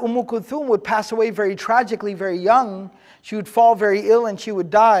after Kulthum would pass away very tragically, very young, she would fall very ill and she would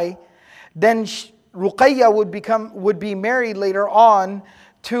die. Then Ruqayya would be married later on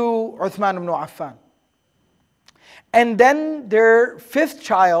to Uthman ibn Affan. And then their 5th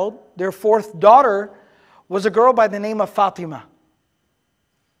child, their 4th daughter, was a girl by the name of Fatima.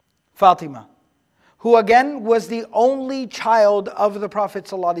 Fatima, who again was the only child of the Prophet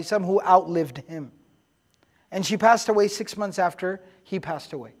ﷺ who outlived him. And she passed away 6 months after he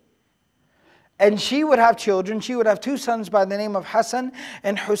passed away. And she would have children. She would have 2 sons by the name of Hassan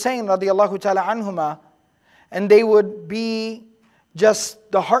and Hussein radiallahu ta'ala anhuma. And they would be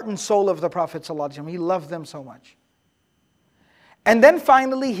just the heart and soul of the Prophet ﷺ. He loved them so much. And then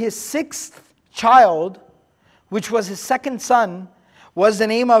finally his 6th child, which was his 2nd son, was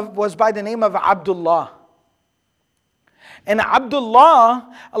by the name of Abdullah. And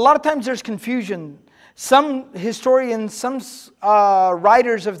Abdullah, a lot of times there's confusion. Some historians, some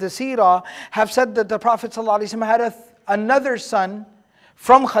writers of the seerah have said that the Prophet ﷺ had another son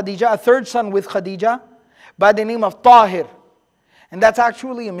from Khadija, a 3rd son with Khadija, by the name of Tahir. And that's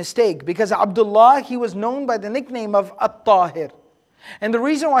actually a mistake, because Abdullah, he was known by the nickname of At-Tahir. And the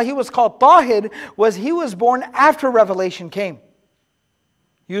reason why he was called Tahir was he was born after revelation came.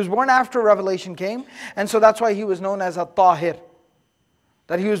 He was born after revelation came, and so that's why he was known as At-Tahir.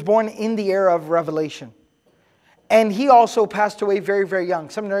 That he was born in the era of revelation. And he also passed away very, very young.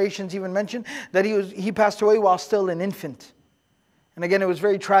 Some narrations even mention that he passed away while still an infant. And again, it was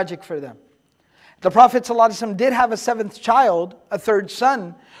very tragic for them. The Prophet ﷺ did have a 7th child, a 3rd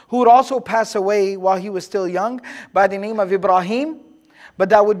son, who would also pass away while he was still young, by the name of Ibrahim. But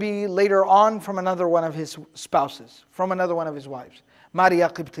that would be later on from another one of his spouses, from another one of his wives, Maria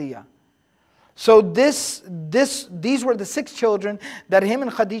Qibtiyya. So these were the 6 children that him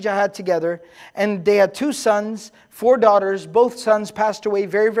and Khadija had together. And they had 2 sons, 4 daughters. Both sons passed away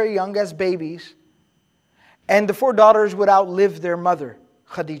very, very young as babies. And the 4 daughters would outlive their mother,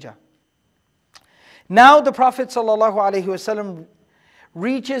 Khadija. Now the Prophet ﷺ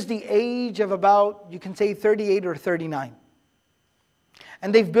reaches the age of about, you can say 38 or 39.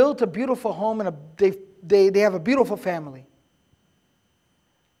 And they've built a beautiful home and they have a beautiful family.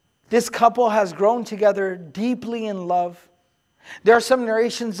 This couple has grown together deeply in love. There are some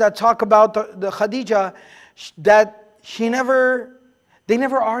narrations that talk about the Khadija, that they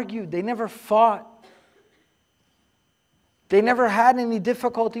never argued, they never fought. They never had any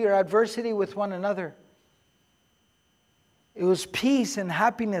difficulty or adversity with one another. It was peace and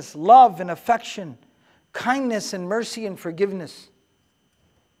happiness, love and affection, kindness and mercy and forgiveness.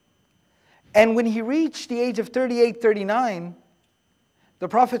 And when he reached the age of 38, 39, the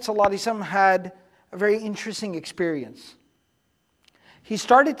Prophet ﷺ had a very interesting experience. He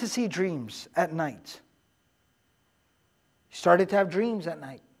started to see dreams at night. He started to have dreams at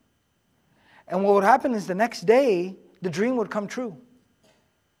night. And what would happen is the next day, the dream would come true.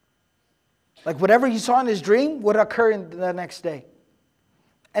 Like whatever he saw in his dream would occur in the next day.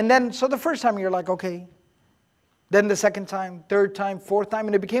 And then, so the first time you're like, okay. Then the second time, third time, fourth time,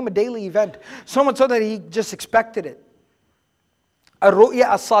 and it became a daily event. So much so that he just expected it. Ar-ru'ya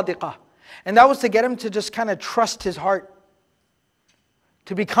as-sadiqah. And that was to get him to just kind of trust his heart.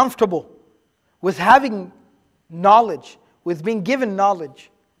 To be comfortable with having knowledge, with being given knowledge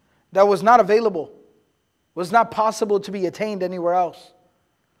that was not available, was not possible to be attained anywhere else.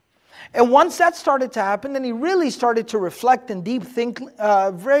 And once that started to happen, then he really started to reflect and think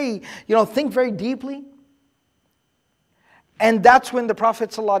very deeply. And that's when the Prophet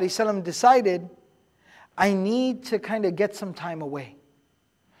ﷺ decided, I need to kind of get some time away.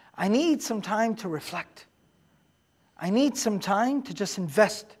 I need some time to reflect. I need some time to just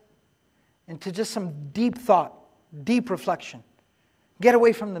invest into just some deep thought, deep reflection. Get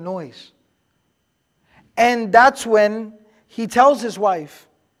away from the noise. And that's when he tells his wife,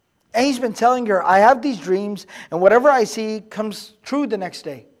 and he's been telling her, I have these dreams, and whatever I see comes true the next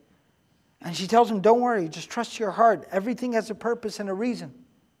day. And she tells him, don't worry, just trust your heart. Everything has a purpose and a reason.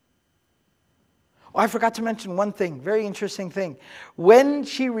 Oh, I forgot to mention one thing, very interesting thing. When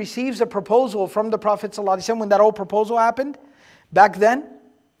she receives a proposal from the Prophet ﷺ, when that old proposal happened, back then,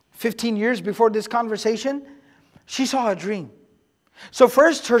 15 years before this conversation, she saw a dream. So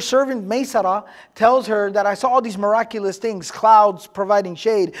first her servant Maysara tells her that I saw all these miraculous things, clouds providing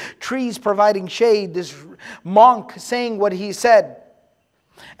shade, trees providing shade, this monk saying what he said.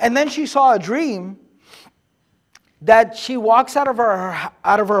 And then she saw a dream that she walks out of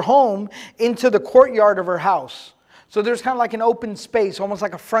her home into the courtyard of her house. So there's kind of like an open space, almost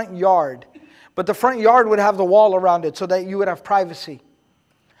like a front yard. But the front yard would have the wall around it so that you would have privacy.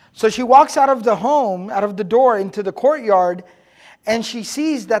 So she walks out of the home, out of the door into the courtyard, and she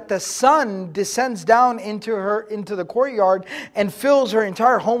sees that the sun descends down into the courtyard and fills her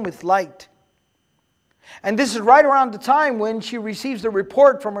entire home with light. And this is right around the time when she receives the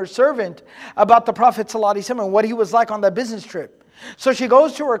report from her servant about the Prophet ﷺ and what he was like on that business trip. So she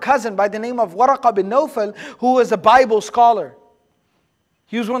goes to her cousin by the name of Waraqa bin Nawfal, who was a Bible scholar.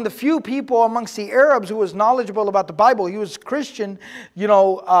 He was one of the few people amongst the Arabs who was knowledgeable about the Bible. He was a Christian,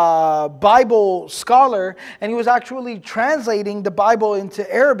 Bible scholar, and he was actually translating the Bible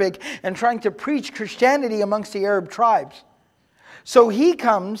into Arabic and trying to preach Christianity amongst the Arab tribes. So he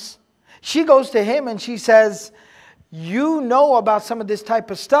comes, she goes to him and she says, you know about some of this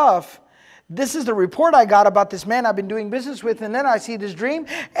type of stuff. This is the report I got about this man I've been doing business with, and then I see this dream,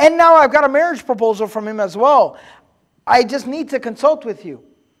 and now I've got a marriage proposal from him as well. I just need to consult with you.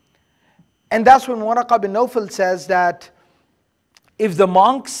 And that's when Waraqa bin Nawfal says that if the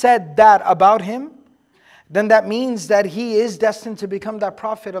monk said that about him, then that means that he is destined to become that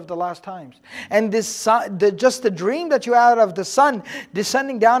prophet of the last times. And this sun, just the dream that you had of the sun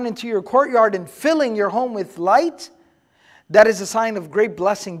descending down into your courtyard and filling your home with light, that is a sign of great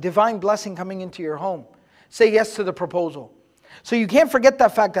blessing, divine blessing coming into your home. Say yes to the proposal. So you can't forget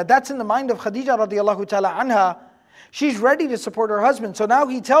that fact that that's in the mind of Khadija radiallahu ta'ala anha. She's ready to support her husband. So now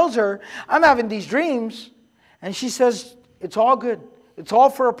he tells her, I'm having these dreams. And she says, it's all good. It's all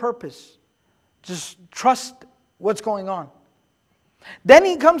for a purpose. Just trust what's going on. Then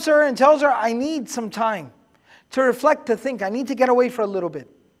he comes to her and tells her, I need some time to reflect, to think. I need to get away for a little bit.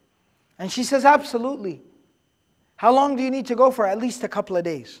 And she says, absolutely. How long do you need to go for? At least a couple of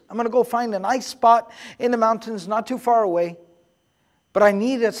days. I'm going to go find a nice spot in the mountains, not too far away. But I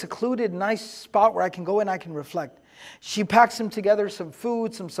need a secluded, nice spot where I can go and I can reflect. She packs him together some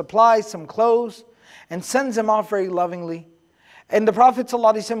food, some supplies, some clothes, and sends him off very lovingly. And the Prophet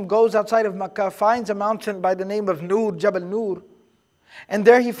ﷺ goes outside of Makkah, finds a mountain by the name of Nur, Jabal Nur. And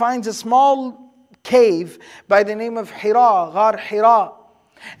there he finds a small cave by the name of Hira, Ghar Hira.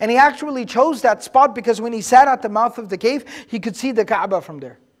 And he actually chose that spot because when he sat at the mouth of the cave, he could see the Kaaba from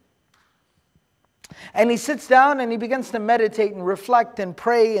there. And he sits down and he begins to meditate and reflect and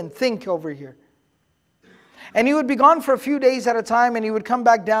pray and think over here. And he would be gone for a few days at a time, and he would come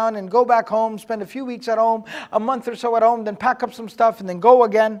back down and go back home, spend a few weeks at home, a month or so at home, then pack up some stuff and then go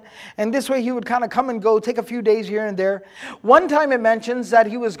again. And this way he would kind of come and go, take a few days here and there. One time it mentions that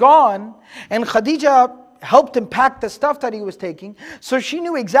he was gone, and Khadija helped him pack the stuff that he was taking. So she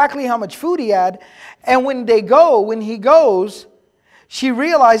knew exactly how much food he had. And when he goes, she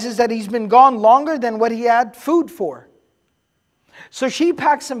realizes that he's been gone longer than what he had food for. So she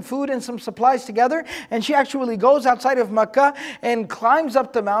packs some food and some supplies together, and she actually goes outside of Mecca and climbs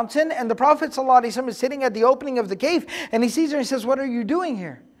up the mountain. And the Prophet ﷺ is sitting at the opening of the cave, and he sees her and says, "What are you doing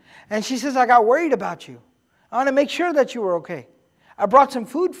here?" And she says, "I got worried about you. I want to make sure that you were okay. I brought some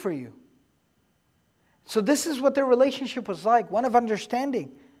food for you." So this is what their relationship was like, one of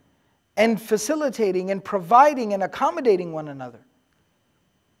understanding and facilitating and providing and accommodating one another.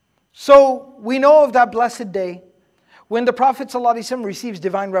 So we know of that blessed day when the Prophet ﷺ receives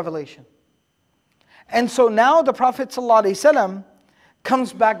divine revelation. And so now the Prophet ﷺ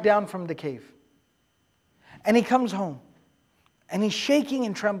comes back down from the cave. And he comes home. And he's shaking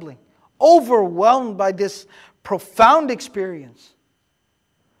and trembling, overwhelmed by this profound experience.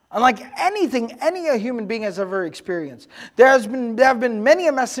 Unlike anything any human being has ever experienced. There have been many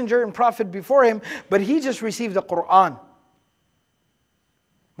a messenger and prophet before him, but he just received the Quran.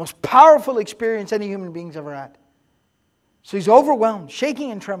 Most powerful experience any human being's ever had. So he's overwhelmed,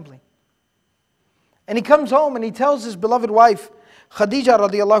 shaking and trembling. And he comes home and he tells his beloved wife, Khadija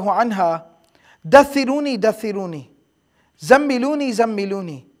radiallahu anha, "Dathiruni, dathiruni, zammiluni,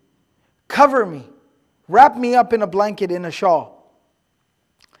 zammiluni." Cover me, wrap me up in a blanket, in a shawl.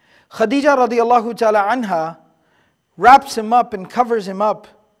 Khadija radiallahu ta'ala anha wraps him up and covers him up.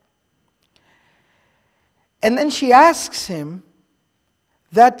 And then she asks him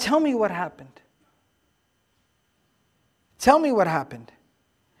that, "Tell me what happened. Tell me what happened."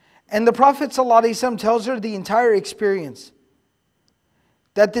 And the Prophet ﷺ tells her the entire experience.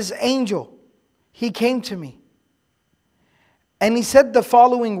 That this angel, he came to me. And he said the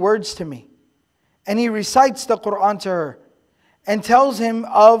following words to me. And he recites the Quran to her. And tells him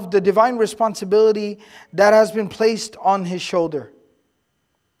of the divine responsibility that has been placed on his shoulder.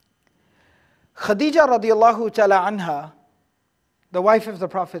 Khadija radiallahu ta'ala anha, the wife of the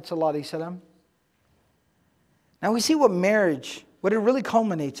Prophet ﷺ. Now we see what marriage, what it really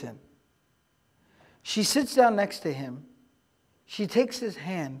culminates in. She sits down next to him. She takes his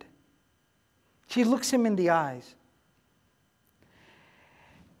hand. She looks him in the eyes.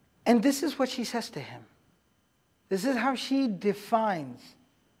 And this is what she says to him. This is how she defines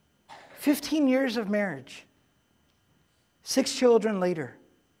 15 years of marriage, 6 children later,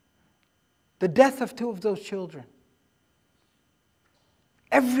 the death of 2 of those children,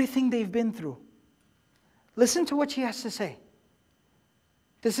 everything they've been through. Listen to what she has to say.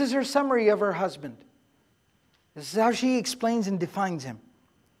 This is her summary of her husband. This is how she explains and defines him.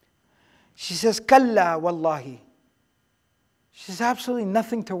 She says, "Kalla wallahi." She says, absolutely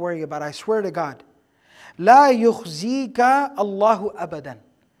nothing to worry about, I swear to God. La yukhzika Allahu abadan.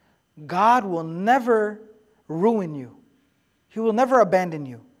 God will never ruin you. He will never abandon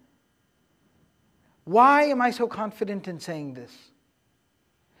you. Why am I so confident in saying this?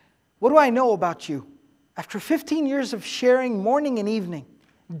 What do I know about you? After 15 years of sharing morning and evening,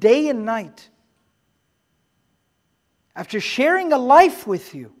 day and night, after sharing a life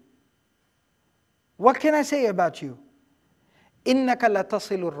with you, what can I say about you? إِنَّكَ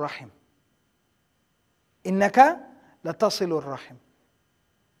لَتَصِلُ الرَّحِمِ. إِنَّكَ لَتَصِلُ الرَّحِمِ.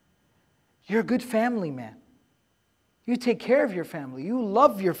 You're a good family man. You take care of your family. You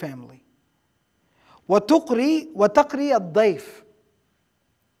love your family. وَتَقْرِي الضَّيْفِ.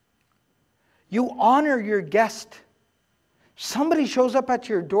 You honor your guest. Somebody shows up at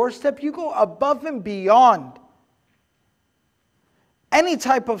your doorstep, you go above and beyond any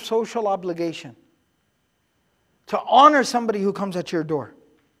type of social obligation to honor somebody who comes at your door.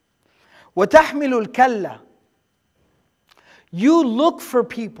 وَتَحْمِلُ الْكَلَّ. You look for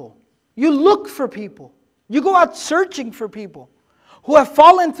people. You look for people. You go out searching for people who have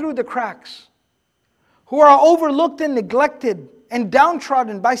fallen through the cracks, who are overlooked and neglected and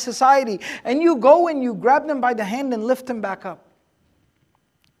downtrodden by society, and you go and you grab them by the hand and lift them back up.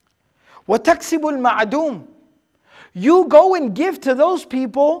 وَتَكْسِبُ الْمَعْدُومِ. You go and give to those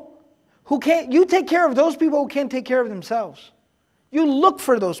people who can't, you take care of those people who can't take care of themselves. You look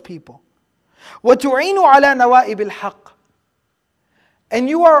for those people. وَتُعِينُ عَلَى نَوَائِبِ الْحَقِّ. And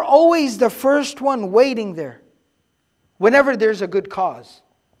you are always the first one waiting there whenever there's a good cause.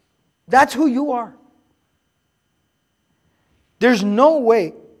 That's who you are. There's no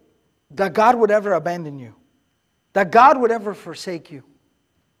way that God would ever abandon you, that God would ever forsake you.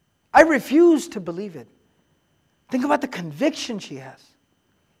 I refuse to believe it. Think about the conviction she has.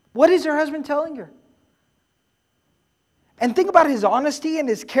 What is her husband telling her? And think about his honesty and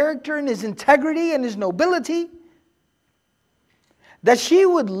his character and his integrity and his nobility. That she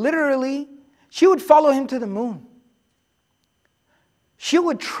would follow him to the moon. She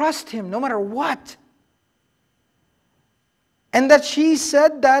would trust him no matter what. And that she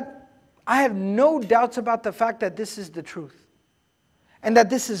said that, I have no doubts about the fact that this is the truth. and that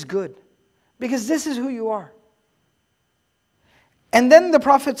this is good, because this is who you are. And then the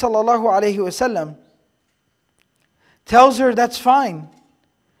Prophet ﷺ tells her, that's fine,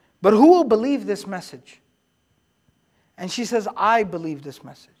 but who will believe this message? And she says, I believe this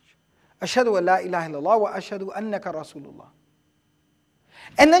message. Ashhadu an la ilaha illallah wa ashhadu annaka Rasulullah.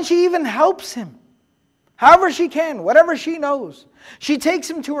 And then she even helps him, however she can, whatever she knows. She takes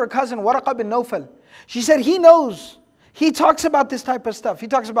him to her cousin, Waraqa bin Nawfal. She said, he knows. He talks about this type of stuff. He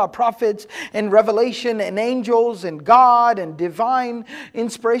talks about prophets and revelation and angels and God and divine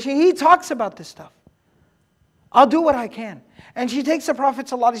inspiration. He talks about this stuff. I'll do what I can. And she takes the Prophet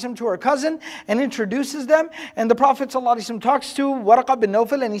ﷺ to her cousin and introduces them. And the Prophet ﷺ talks to Waraqa bin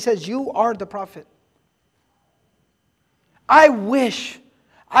Nawfal and he says, you are the Prophet. I wish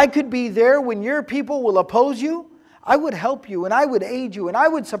I could be there when your people will oppose you. I would help you and I would aid you and I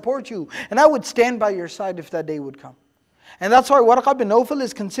would support you and I would stand by your side if that day would come. And that's why Waraqa bin Nawfal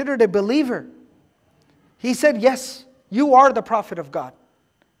is considered a believer. He said, yes, you are the Prophet of God.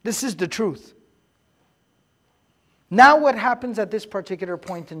 This is the truth. Now what happens at this particular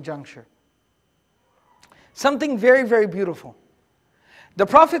point in juncture? Something very, very beautiful. The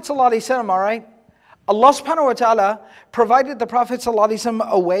Prophet ﷺ, all right, Allah subhanahu wa ta'ala provided the Prophet ﷺ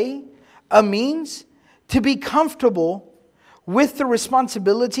a way, a means to be comfortable with the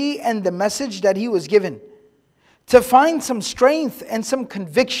responsibility and the message that he was given. To find some strength and some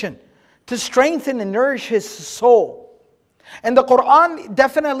conviction, to strengthen and nourish his soul. And the Quran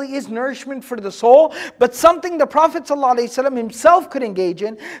definitely is nourishment for the soul, but something the Prophet ﷺ himself could engage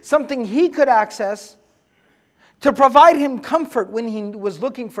in, something he could access to provide him comfort when he was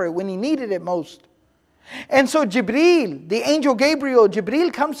looking for it, when he needed it most. And so Jibreel, the angel Gabriel,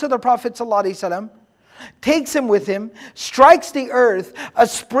 Jibreel comes to the Prophet ﷺ, takes him with him, strikes the earth, a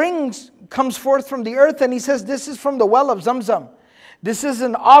spring comes forth from the earth, and he says, this is from the well of Zamzam. This is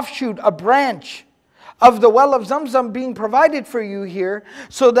an offshoot, a branch of the well of Zamzam being provided for you here.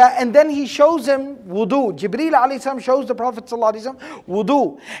 So that, and then he shows him wudu. Jibreel alayhi salam shows the Prophet ﷺ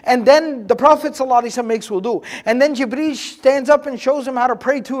wudu. And then the Prophet ﷺ makes wudu. And then Jibreel stands up and shows him how to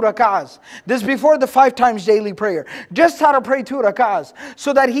pray 2 rak'ahs. This is before the 5 times daily prayer. Just how to pray 2 rak'ahs.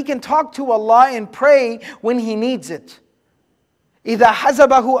 So that he can talk to Allah and pray when he needs it. إِذَا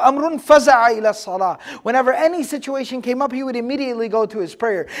حَزَبَهُ أَمْرٌ فَزَعَ إِلَى الصَّلَاةِ. Whenever any situation came up, he would immediately go to his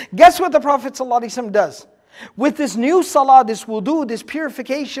prayer. Guess what the Prophet ﷺ does? With this new salah, this wudu, this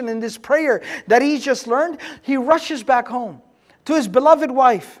purification and this prayer that he's just learned, he rushes back home to his beloved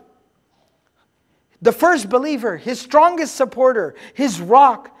wife. The first believer, his strongest supporter, his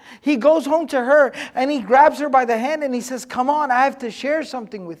rock. He goes home to her and he grabs her by the hand and he says, come on, I have to share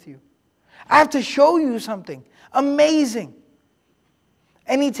something with you. I have to show you something amazing.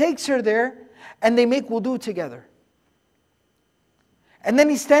 And he takes her there and they make wudu together. And then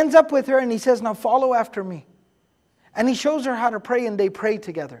he stands up with her and he says, now follow after me. And he shows her how to pray and they pray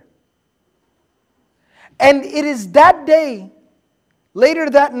together. And it is that day, later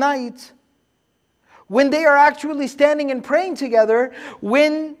that night, when they are actually standing and praying together,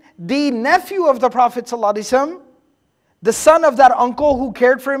 when the nephew of the Prophet ﷺ, the son of that uncle who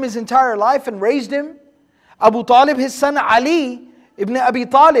cared for him his entire life and raised him, Abu Talib, his son Ali, Ibn Abi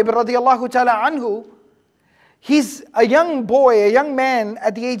Talib radiyallahu ta'ala anhu, he's a young boy, a young man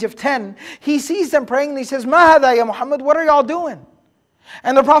at the age of 10. He sees them praying and he says, Ma hadha ya Muhammad, what are y'all doing?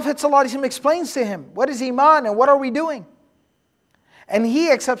 And the Prophet ﷺ explains to him, what is Iman and what are we doing? And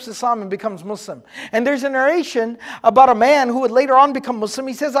he accepts Islam and becomes Muslim. And there's a narration about a man who would later on become Muslim.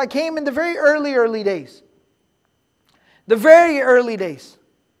 He says, I came in the very early days. The very early days.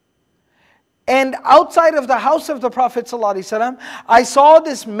 And outside of the house of the Prophet ﷺ, I saw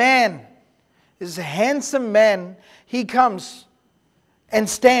this man, this handsome man. He comes and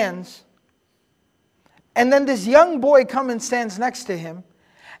stands. And then this young boy comes and stands next to him.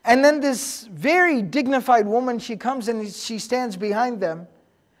 And then this very dignified woman, she comes and she stands behind them.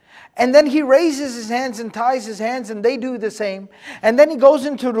 And then he raises his hands and ties his hands and they do the same. And then he goes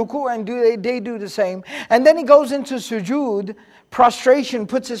into ruku and they do the same. And then he goes into sujood, prostration,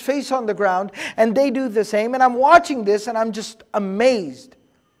 puts his face on the ground and they do the same. And I'm watching this and I'm just amazed.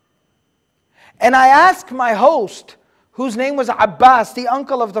 And I ask my host, whose name was Abbas, the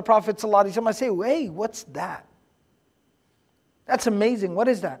uncle of the Prophet ﷺ, I say, hey, what's that? That's amazing. What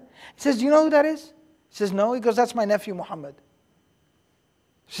is that? He says, do you know who that is? He says, no. He goes, that's my nephew Muhammad.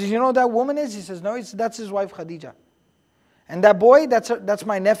 He says, you know who that woman is? He says, no. He says, that's his wife Khadija. And that boy, that's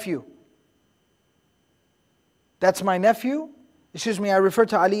my nephew. That's my nephew. Excuse me, I refer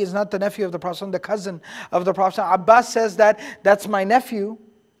to Ali as not the nephew of the Prophet, the cousin of the Prophet. Abbas says that's my nephew,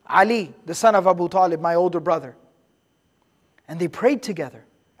 Ali, the son of Abu Talib, my older brother. And they prayed together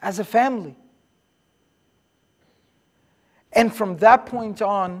as a family. And from that point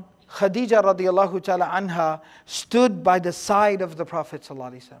on, Khadija radiallahu ta'ala anha stood by the side of the Prophet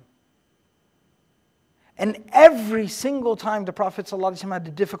sallallahu alaihi wasallam. And every single time the Prophet ﷺ had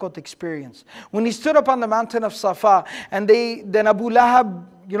a difficult experience. When he stood up on the mountain of Safa and then Abu Lahab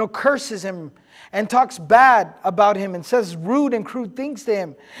curses him and talks bad about him and says rude and crude things to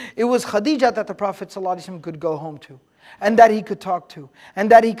him. It was Khadija that the Prophet ﷺ could go home to, and that he could talk to, and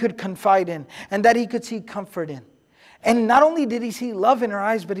that he could confide in, and that he could seek comfort in. And not only did he see love in her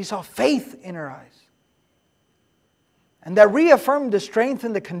eyes, but he saw faith in her eyes. And that reaffirmed the strength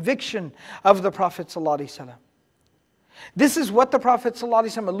and the conviction of the Prophet ﷺ. This is what the Prophet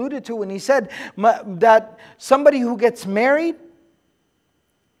ﷺ alluded to when he said that somebody who gets married,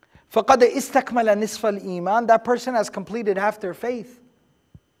 فَقَدْ إِسْتَكْمَلَ نِصْفَ الْإِيمَانِ, that person has completed half their faith.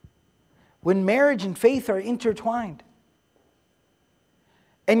 When marriage and faith are intertwined,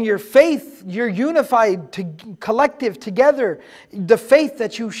 and your faith, you're unified, collective together, the faith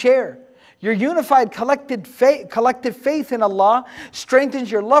that you share, your unified collective faith in Allah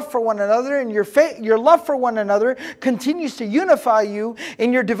strengthens your love for one another, and your love for one another continues to unify you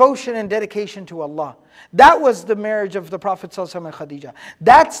in your devotion and dedication to Allah. That was the marriage of the Prophet ﷺ and Khadija.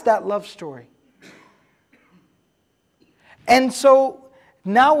 That's that love story. And so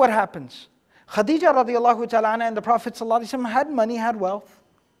now what happens? Khadija radiallahu ta'ala anha and the Prophet ﷺ had money, had wealth.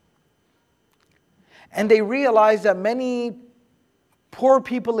 And they realized that many poor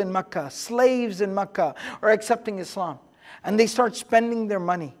people in Mecca, slaves in Mecca, are accepting Islam. And they start spending their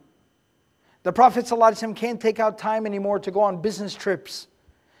money. The Prophet ﷺ can't take out time anymore to go on business trips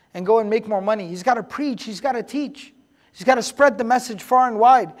and go and make more money. He's got to preach, he's got to teach. He's got to spread the message far and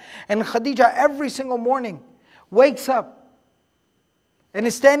wide. And Khadija every single morning wakes up and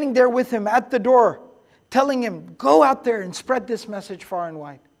is standing there with him at the door, telling him, go out there and spread this message far and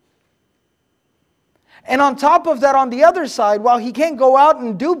wide. And on top of that, on the other side, while he can't go out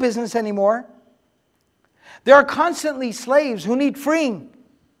and do business anymore, there are constantly slaves who need freeing,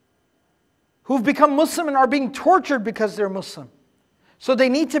 who've become Muslim and are being tortured because they're Muslim. So they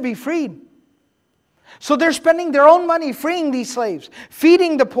need to be freed. So they're spending their own money freeing these slaves,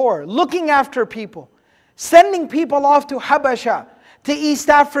 feeding the poor, looking after people, sending people off to Habasha, to East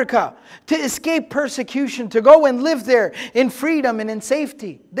Africa, to escape persecution, to go and live there in freedom and in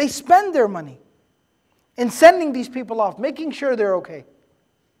safety. They spend their money in sending these people off, making sure they're okay.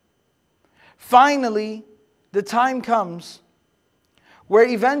 Finally, the time comes where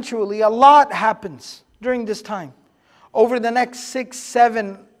eventually a lot happens during this time. Over the next 6,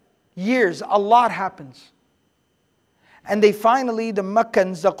 7 years, a lot happens. And they finally, the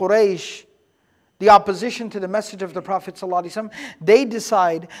Meccans, the Quraysh, the opposition to the message of the Prophet ﷺ, they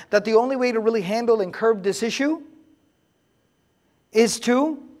decide that the only way to really handle and curb this issue is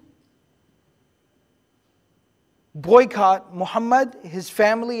to boycott Muhammad, his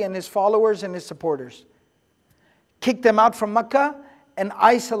family, and his followers and his supporters. Kick them out from Mecca and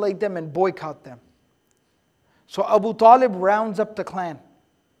isolate them and boycott them. So Abu Talib rounds up the clan.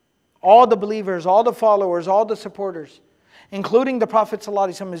 All the believers, all the followers, all the supporters, including the Prophet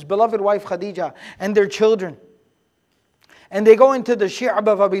ﷺ, his beloved wife Khadija, and their children. And they go into the Shi'ab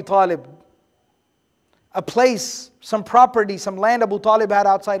of Abu Talib, a place, some property, some land Abu Talib had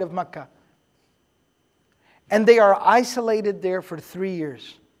outside of Mecca. And they are isolated there for 3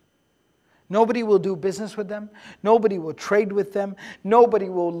 years. Nobody will do business with them. Nobody will trade with them. Nobody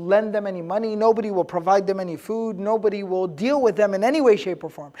will lend them any money. Nobody will provide them any food. Nobody will deal with them in any way, shape, or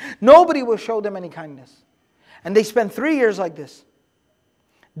form. Nobody will show them any kindness. And they spent 3 years like this.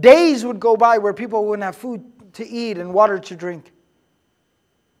 Days would go by where people wouldn't have food to eat and water to drink.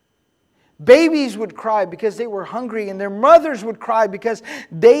 Babies would cry because they were hungry, and their mothers would cry because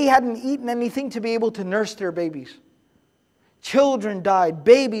they hadn't eaten anything to be able to nurse their babies. Children died,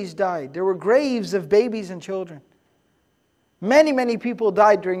 babies died. There were graves of babies and children. Many, many people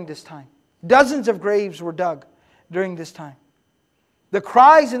died during this time. Dozens of graves were dug during this time. The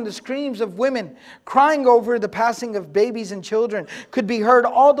cries and the screams of women crying over the passing of babies and children could be heard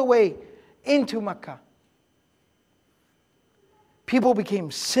all the way into Mecca. People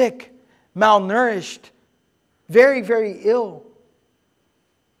became sick, malnourished, very, very ill.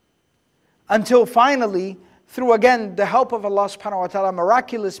 Until finally, through again the help of Allah subhanahu wa ta'ala,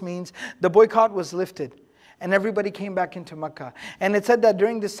 miraculous means, the boycott was lifted. And everybody came back into Mecca. And it said that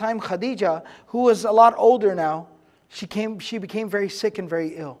during this time, Khadija, who was a lot older now, she became very sick and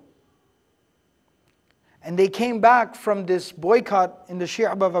very ill. And they came back from this boycott in the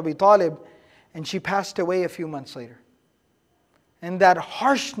Shi'ab of Abu Talib, and she passed away a few months later. And that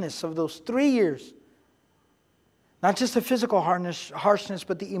harshness of those 3 years, Not just the physical harshness,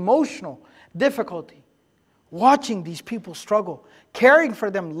 but the emotional difficulty. Watching these people struggle, caring for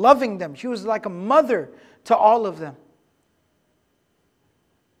them, loving them. She was like a mother to all of them.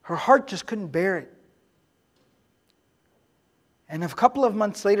 Her heart just couldn't bear it. And a couple of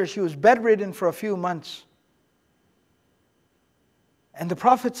months later, she was bedridden for a few months. And the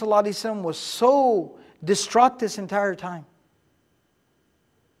Prophet ﷺ was so distraught this entire time.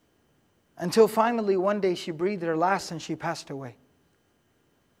 Until finally one day she breathed her last and she passed away.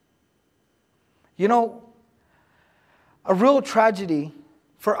 You know, a real tragedy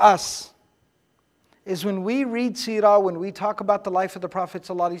for us is when we read Seerah, when we talk about the life of the Prophet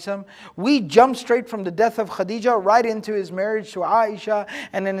ﷺ, we jump straight from the death of Khadija right into his marriage to Aisha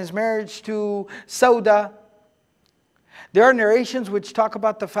and then his marriage to Sauda. There are narrations which talk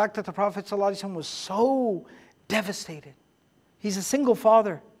about the fact that the Prophet ﷺ was so devastated. He's a single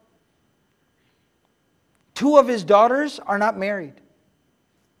father. 2 of his daughters are not married.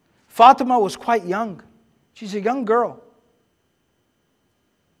 Fatima was quite young. She's a young girl.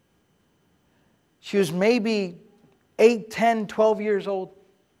 She was maybe 8, 10, 12 years old.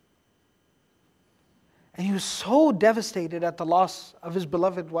 And he was so devastated at the loss of his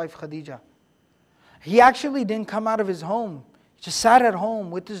beloved wife Khadija. He actually didn't come out of his home. He just sat at home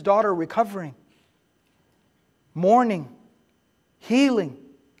with his daughter recovering, mourning, healing.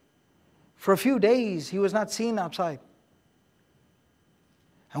 For a few days, he was not seen outside.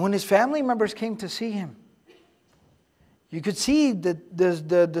 And when his family members came to see him, you could see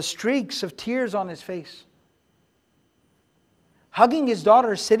the streaks of tears on his face. Hugging his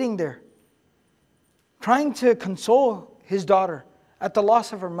daughter, sitting there, trying to console his daughter at the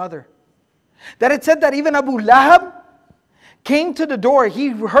loss of her mother. That it said that even Abu Lahab came to the door. He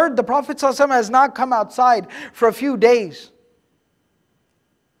heard the Prophet ﷺ has not come outside for a few days.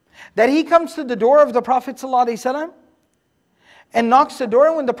 That he comes to the door of the Prophet ﷺ and knocks the door.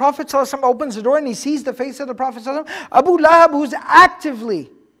 And when the Prophet ﷺ opens the door and he sees the face of the Prophet ﷺ, Abu Lahab, who's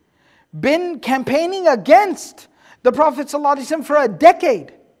actively been campaigning against the Prophet ﷺ for a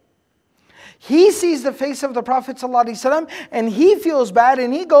decade, he sees the face of the Prophet ﷺ and he feels bad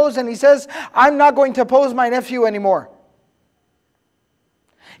and he goes and he says, I'm not going to oppose my nephew anymore.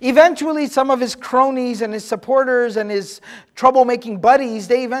 Eventually, some of his cronies and his supporters and his troublemaking buddies,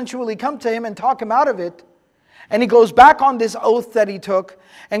 they eventually come to him and talk him out of it. And he goes back on this oath that he took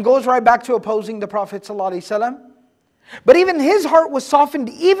and goes right back to opposing the Prophet ﷺ. But even his heart was softened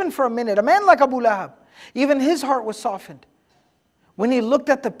even for a minute. A man like Abu Lahab, even his heart was softened when he looked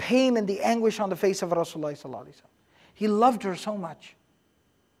at the pain and the anguish on the face of Rasulullah ﷺ. He loved her so much.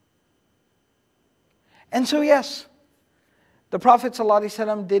 And so yes, the Prophet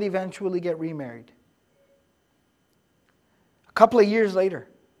ﷺ did eventually get remarried. A couple of years later.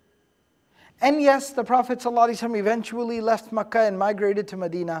 And yes, the Prophet ﷺ eventually left Mecca and migrated to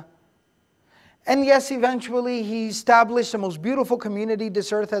Medina. And yes, eventually he established the most beautiful community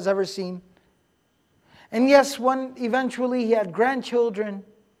this earth has ever seen. And yes, eventually he had grandchildren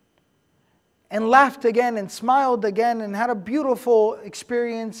and laughed again and smiled again and had a beautiful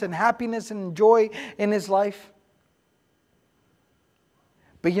experience and happiness and joy in his life.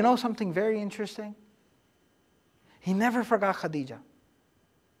 But you know something very interesting? He never forgot Khadija.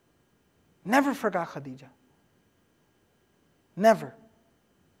 Never forgot Khadija. Never.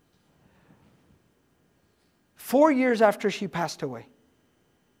 4 years after she passed away.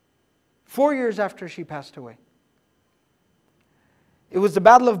 4 years after she passed away. It was the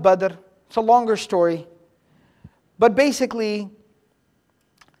Battle of Badr. It's a longer story. But basically,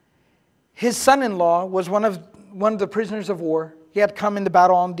 his son-in-law was one of the prisoners of war. He had come in the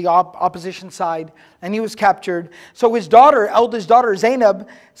battle on the opposition side and he was captured. So his daughter, eldest daughter Zainab,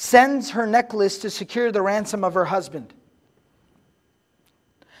 sends her necklace to secure the ransom of her husband.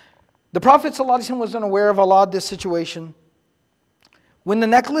 The Prophet ﷺ was unaware of Allah this situation. When the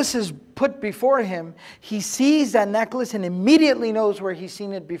necklace is put before him, he sees that necklace and immediately knows where he's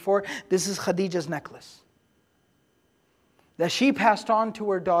seen it before. This is Khadija's necklace that she passed on to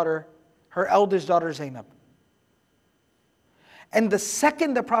her daughter, her eldest daughter Zainab. And the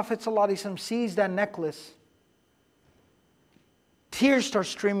second the Prophet ﷺ sees that necklace, tears start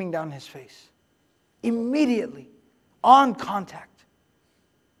streaming down his face. Immediately, on contact.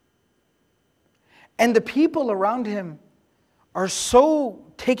 And the people around him are so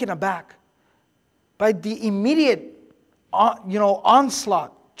taken aback by the immediate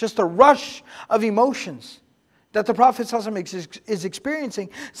onslaught, just a rush of emotions that the Prophet ﷺ is experiencing.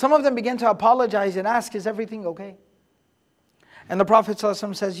 Some of them begin to apologize and ask, is everything okay? And the Prophet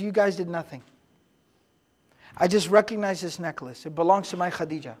ﷺ says, you guys did nothing. I just recognize this necklace. It belongs to my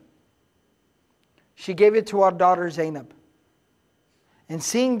Khadija. She gave it to our daughter Zainab. And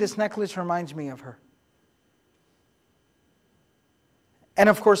seeing this necklace reminds me of her. And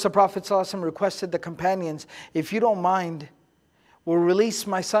of course the Prophet ﷺ requested the companions, if you don't mind, we'll release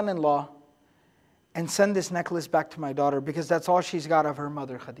my son-in-law and send this necklace back to my daughter, because that's all she's got of her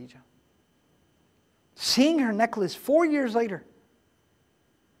mother Khadija. Seeing her necklace 4 years later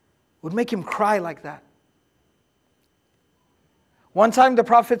would make him cry like that. One time the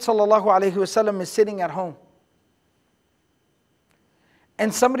Prophet ﷺ is sitting at home,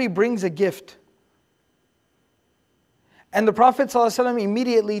 and somebody brings a gift. And the Prophet ﷺ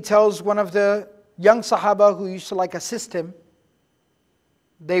immediately tells one of the young Sahaba who used to assist him.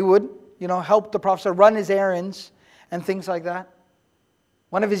 They would, help the Prophet run his errands and things like that.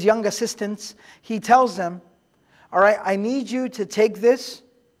 One of his young assistants, he tells them, all right, I need you to take this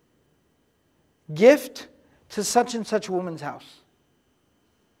gift to such and such woman's house.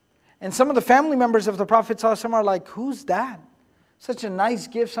 And some of the family members of the Prophet ﷺ are like, who's that? Such a nice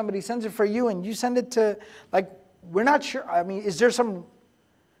gift, somebody sends it for you and you send it to, we're not sure. I mean, is there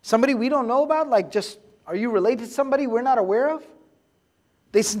somebody we don't know about? Are you related to somebody we're not aware of?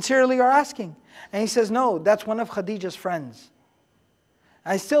 They sincerely are asking. And he says, no, that's one of Khadija's friends.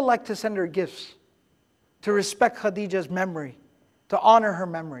 I still like to send her gifts to respect Khadija's memory, to honor her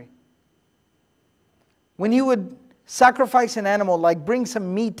memory. When he would sacrifice an animal, bring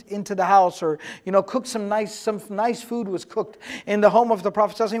some meat into the house, or cook some nice food was cooked in the home of the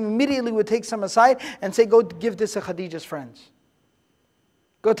Prophet ﷺ, immediately would take some aside and say, go give this to Khadija's friends.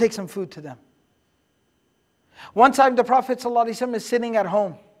 Go take some food to them. One time the Prophet ﷺ is sitting at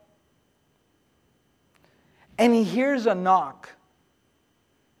home and he hears a knock.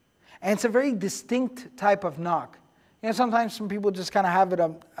 And it's a very distinct type of knock. Sometimes some people just kind of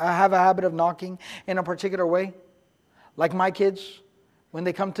have a habit of knocking in a particular way. Like my kids, when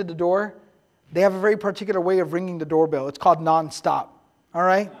they come to the door, they have a very particular way of ringing the doorbell. It's called non-stop. All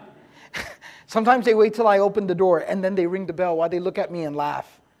right? Sometimes they wait till I open the door and then they ring the bell while they look at me and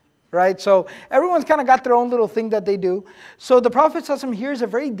laugh. Right? So everyone's kind of got their own little thing that they do. So the Prophet ﷺ hears a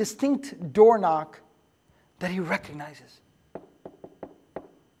very distinct door knock that he recognizes.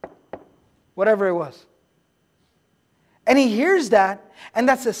 Whatever it was. And he hears that, and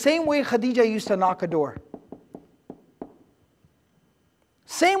that's the same way Khadija used to knock a door.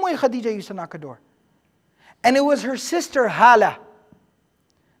 Same way Khadija used to knock a door. And it was her sister Hala.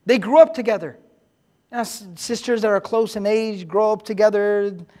 They grew up together. Sisters that are close in age grow up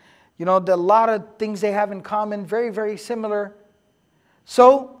together. A lot of things they have in common, very, very similar.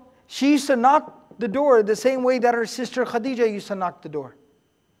 So she used to knock the door the same way that her sister Khadija used to knock the door.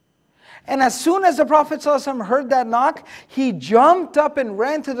 And as soon as the Prophet ﷺ heard that knock, he jumped up and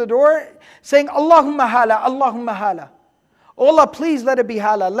ran to the door saying, Allahumma hala, Allahumma hala. Oh Allah, please let it be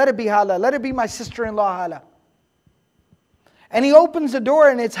Hala, let it be Hala, let it be my sister-in-law Hala. And he opens the door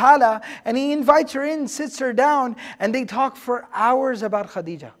and it's Hala, and he invites her in, sits her down, and they talk for hours about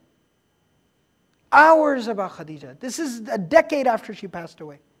Khadija. Hours about Khadija. This is a decade after she passed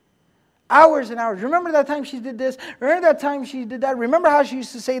away. Hours and hours. Remember that time she did this? Remember that time she did that? Remember how she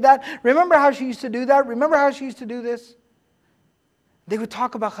used to say that? Remember how she used to do that? Remember how she used to do this? They would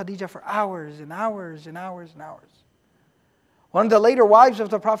talk about Khadija for hours and hours and hours and hours. One of the later wives of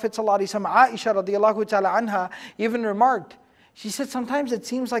the Prophet ﷺ, Aisha radiallahu ta'ala anha, even remarked, she said, sometimes it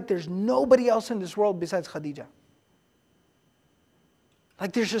seems like there's nobody else in this world besides Khadija.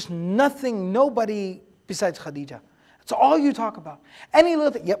 There's just nothing, nobody besides Khadija. That's all you talk about. Any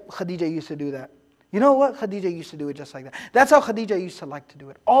little thing, yep, Khadija used to do that. You know what? Khadija used to do it just like that. That's how Khadija used to like to do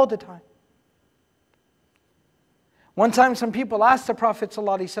it, all the time. One time some people asked the Prophet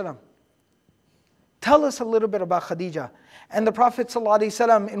ﷺ, tell us a little bit about Khadija. And the Prophet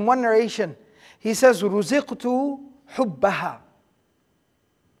ﷺ, in one narration, he says, رُزِقْتُ حُبَّهَا.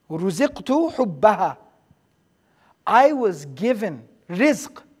 رُزِقْتُ حُبَّهَا. I was given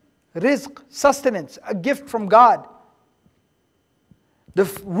rizq, sustenance, a gift from God. The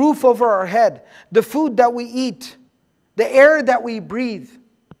roof over our head, the food that we eat, the air that we breathe,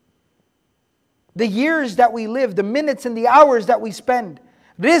 the years that we live, the minutes and the hours that we spend.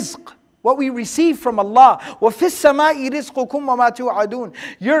 Rizq, what we receive from Allah. وَفِي السَّمَاءِ رِزْقُكُمْ وَمَا تُوعَدُونَ.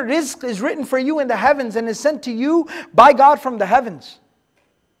 Your rizq is written for you in the heavens and is sent to you by God from the heavens.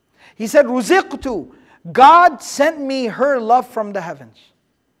 He said, رُزِقْتُ. God sent me her love from the heavens.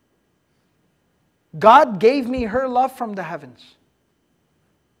 God gave me her love from the heavens.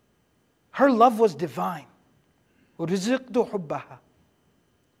 Her love was divine. رُزِقْتُ حُبَّهَا.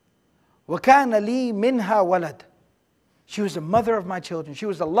 وَكَانَ لِي مِنْهَا وَلَدٍ. She was the mother of my children. She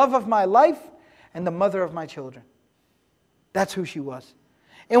was the love of my life and the mother of my children. That's who she was.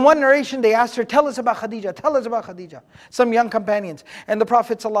 In one narration, they asked her, tell us about Khadija, tell us about Khadija. Some young companions. And the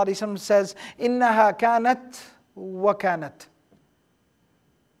Prophet ﷺ says, إِنَّهَا كَانَتْ وَكَانَتْ.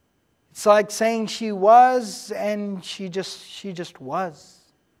 It's like saying she was and she just was.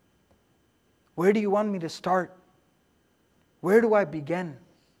 Where do you want me to start? Where do I begin?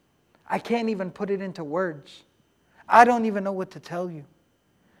 I can't even put it into words. I don't even know what to tell you.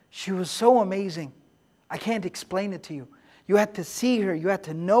 She was so amazing. I can't explain it to you. You had to see her, you had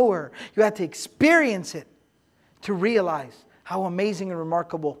to know her, you had to experience it to realize how amazing and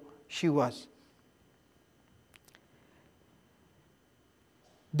remarkable she was.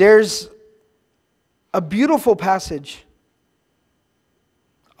 There's a beautiful passage.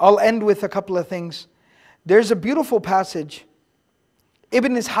 I'll end with a couple of things. There's a beautiful passage.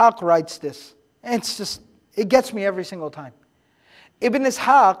 Ibn Ishaq writes this. And it gets me every single time. Ibn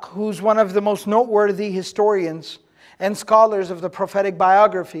Ishaq, who's one of the most noteworthy historians and scholars of the prophetic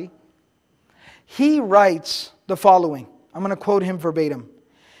biography, he writes the following. I'm going to quote him verbatim.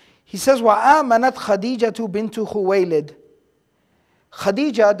 He says, وَآمَنَتْ خَدِيجَةُ بِنْتُ خُوَيْلِدٍ.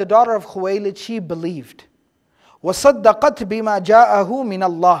 Khadija, the daughter of Khuwaylid, she believed. وَصَدَّقَتْ بِمَا جَاءَهُ مِنَ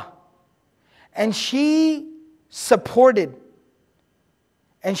اللَّهِ. And she supported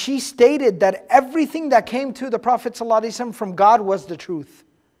and she stated that everything that came to the Prophet ﷺ from God was the truth.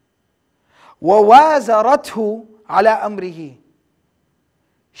 وَوَازَرَتْهُ عَلَىٰ أَمْرِهِ.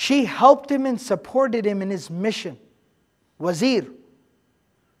 She helped him and supported him in his mission. Wazir.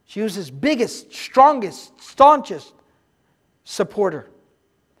 She was his biggest, strongest, staunchest supporter.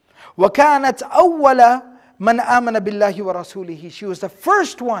 وَكَانَتْ أَوَّلَ مَنْ آمَنَ بِاللَّهِ وَرَسُولِهِ. She was the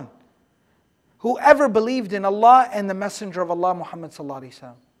first one who ever believed in Allah and the Messenger of Allah, Muhammad sallallahu alaihi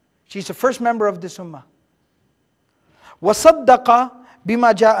wasallam. She's the first member of this ummah. وَصَدَّقَ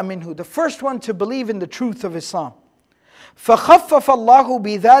بِمَا جَاءَ مِنْهُ. The first one to believe in the truth of Islam. فَخَفَّفَ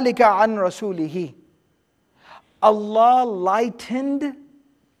اللَّهُ بِذَلِكَ عَنْ رَسُولِهِ.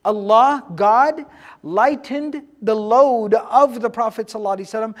 God lightened the load of the Prophet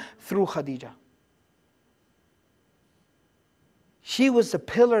ﷺ through Khadija. She was the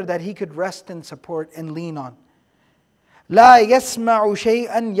pillar that he could rest and support and lean on. لا يسمع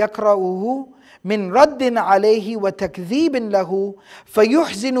شيئا يقرأه من رد عليه وتكذيب له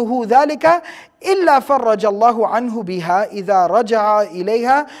فيحزنه ذلك إلا فرج الله عنه بها إذا رجع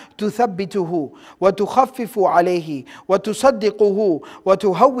إليها تثبته وتخفف عليه وتصدقه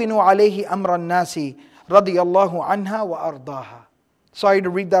وتهون عليه أمر الناس رضي الله عنها وأرضاها. Sorry to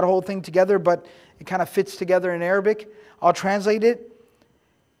read that whole thing together, but it kind of fits together in Arabic. I'll translate it.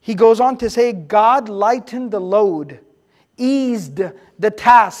 He goes on to say, God lightened the load, eased the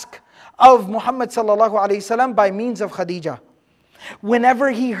task of Muhammad sallallahu alaihi wasallam by means of Khadija.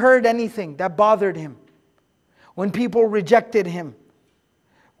 Whenever he heard anything that bothered him, when people rejected him,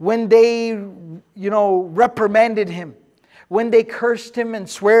 when they, reprimanded him, when they cursed him and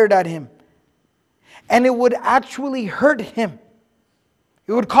sweared at him, and it would actually hurt him,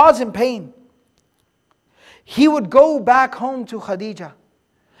 it would cause him pain, he would go back home to Khadija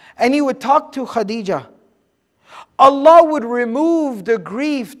and he would talk to Khadija. Allah would remove the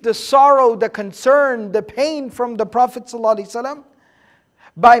grief, the sorrow, the concern, the pain from the Prophet ﷺ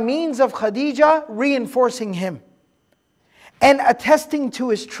by means of Khadija reinforcing him and attesting to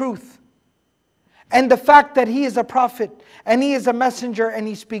his truth and the fact that he is a prophet and he is a messenger and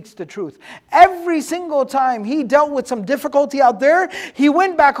he speaks the truth. Every single time he dealt with some difficulty out there, he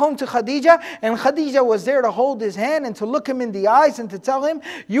went back home to Khadija, and Khadija was there to hold his hand and to look him in the eyes and to tell him,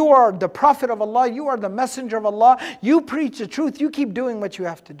 you are the prophet of Allah, you are the messenger of Allah, you preach the truth, you keep doing what you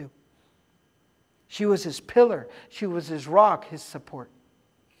have to do. She was his pillar, she was his rock, his support.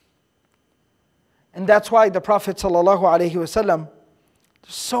 And that's why the Prophet ﷺ,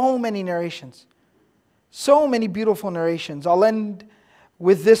 so many narrations, so many beautiful narrations. I'll end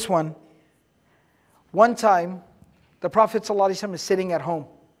with this one. One time, the Prophet ﷺ is sitting at home.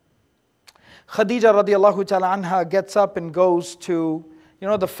 Khadija radiallahu ta'ala anha gets up and goes to,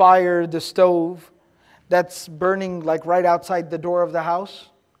 the fire, the stove that's burning like right outside the door of the house.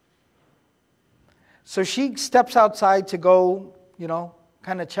 So she steps outside to go,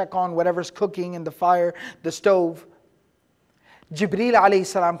 kind of check on whatever's cooking in the fire, the stove. Jibreel alayhi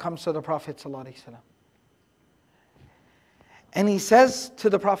salam comes to the Prophet sallallahu alaihi wasallam. And he says to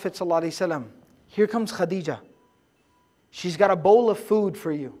the Prophet ﷺ, here comes Khadija. She's got a bowl of food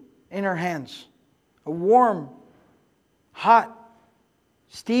for you in her hands. A warm, hot,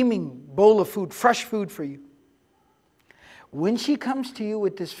 steaming bowl of food, fresh food for you. When she comes to you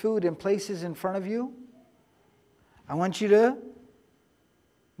with this food and places in front of you, I want you to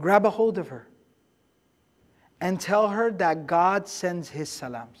grab a hold of her and tell her that God sends His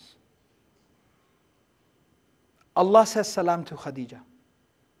salams. Allah says salam to Khadija.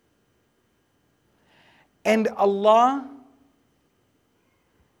 And Allah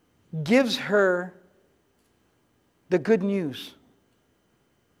gives her the good news.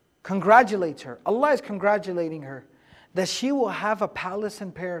 Congratulates her. Allah is congratulating her that she will have a palace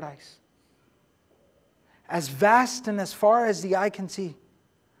in paradise, as vast and as far as the eye can see,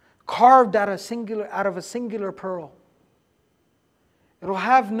 carved out of a singular pearl. It'll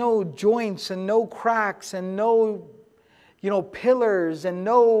have no joints and no cracks and no, pillars and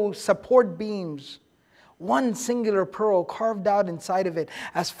no support beams. One singular pearl carved out inside of it,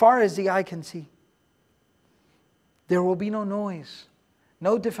 as far as the eye can see. There will be no noise,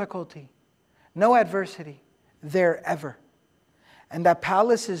 no difficulty, no adversity there ever. And that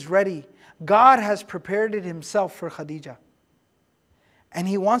palace is ready. God has prepared it Himself for Khadija. And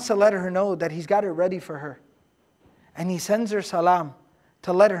He wants to let her know that He's got it ready for her. And He sends her salam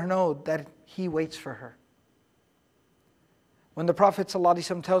to let her know that He waits for her. When the Prophet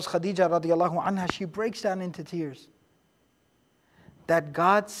ﷺ tells Khadija radiallahu anha, she breaks down into tears. That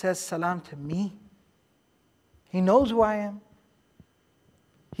God says salam to me. He knows who I am.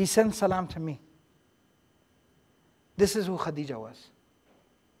 He sends salam to me. This is who Khadija was.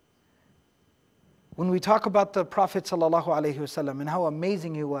 When we talk about the Prophet ﷺ and how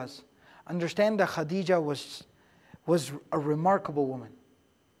amazing he was, understand that Khadija was a remarkable woman.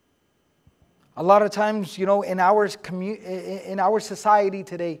 A lot of times, in our society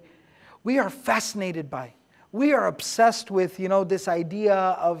today, we are fascinated by, we are obsessed with, this idea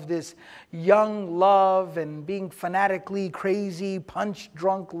of this young love and being fanatically crazy,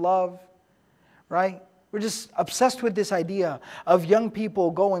 punch-drunk love, right? We're just obsessed with this idea of young people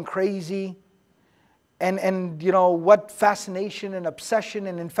going crazy and what fascination and obsession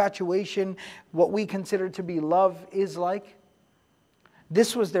and infatuation, what we consider to be love is like.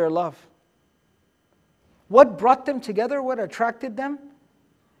 This was their love. What brought them together? What attracted them?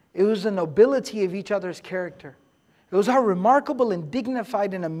 It was the nobility of each other's character. It was how remarkable and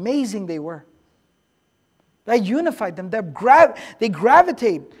dignified and amazing they were. That unified them. They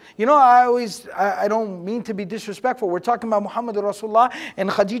gravitate. I don't mean to be disrespectful. We're talking about Muhammad Rasulullah and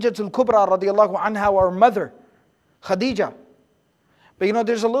Khadija al-Kubra radiallahu anha, our mother, Khadija. But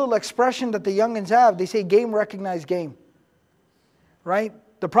there's a little expression that the youngins have. They say game recognized game. Right?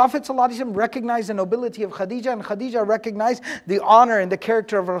 The Prophet ﷺ recognized the nobility of Khadija, and Khadija recognized the honor and the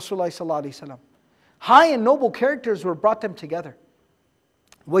character of Rasulullah ﷺ. High and noble characters were brought them together.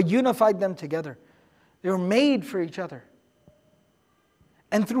 What unified them together? They were made for each other.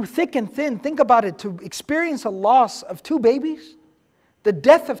 And through thick and thin, think about it, to experience a loss of 2 babies, the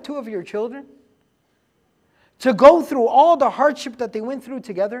death of 2 of your children, to go through all the hardship that they went through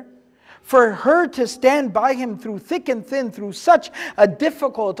together, for her to stand by him through thick and thin, through such a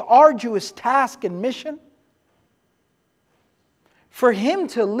difficult, arduous task and mission, for him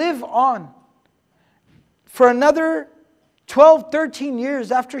to live on for another 12, 13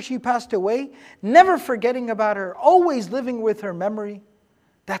 years after she passed away, never forgetting about her, always living with her memory,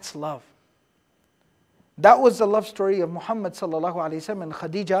 that's love. That was the love story of Muhammad sallallahu alaihi wasallam and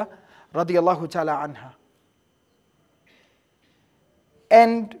Khadija radiallahu ta'ala anha.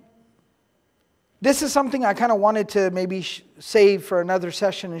 And this is something I kind of wanted to maybe save for another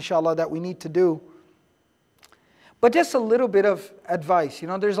session, inshallah, that we need to do. But just a little bit of advice.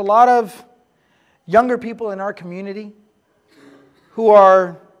 There's a lot of younger people in our community who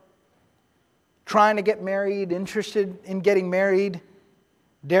are trying to get married, interested in getting married,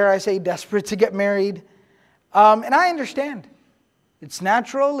 dare I say desperate to get married. And I understand. It's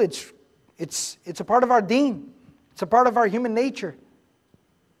natural, it's a part of our deen. It's a part of our human nature.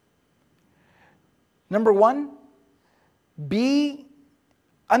 Number 1,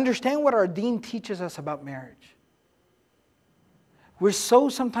 understand what our deen teaches us about marriage. We're so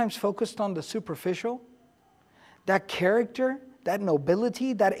sometimes focused on the superficial, that character, that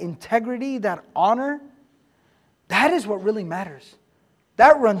nobility, that integrity, that honor. That is what really matters.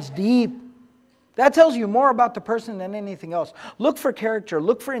 That runs deep. That tells you more about the person than anything else. Look for character,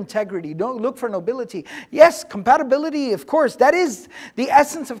 look for integrity, don't look for nobility. Yes, compatibility, of course, that is the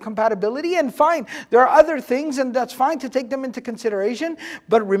essence of compatibility, and fine. There are other things, and that's fine to take them into consideration,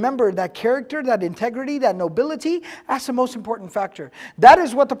 but remember that character, that integrity, that nobility, that's the most important factor. That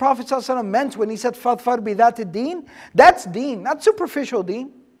is what the Prophet ﷺ meant when he said, فَظْفَرْ بِذَاتِ الدِّينِ. That's deen, not superficial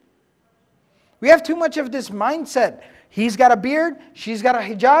deen. We have too much of this mindset. He's got a beard, she's got a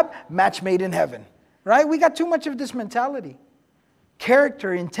hijab, match made in heaven. Right? We got too much of this mentality.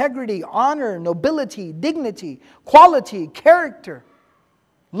 Character, integrity, honor, nobility, dignity, quality, character.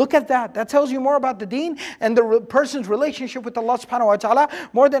 Look at that. That tells you more about the deen and the person's relationship with Allah subhanahu wa ta'ala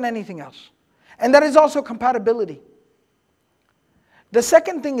more than anything else. And that is also compatibility. The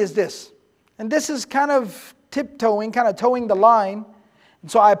second thing is this, and this is kind of tiptoeing, kind of towing the line, and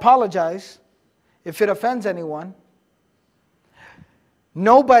so I apologize if it offends anyone.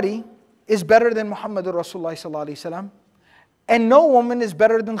 Nobody is better than Muhammadur Rasulullah sallallahu alaihi wasallam, and no woman is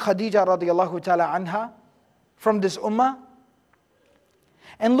better than Khadija radiallahu ta'ala anha from this ummah.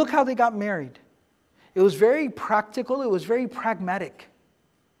 And look how they got married. It was very practical, it was very pragmatic.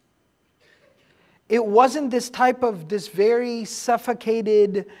 It wasn't this very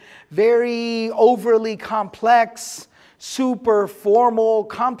suffocated, very overly complex, super formal,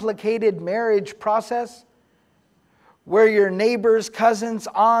 complicated marriage process where your neighbors, cousins,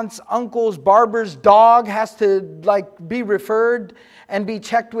 aunts, uncles, barber's dog has to be referred and be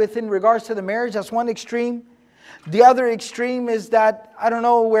checked with in regards to the marriage. That's one extreme. The other extreme is that, I don't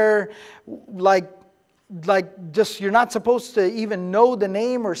know, where just you're not supposed to even know the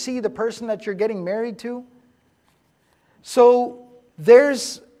name or see the person that you're getting married to. So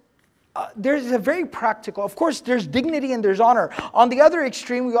there's a very practical, of course there's dignity and there's honor. On the other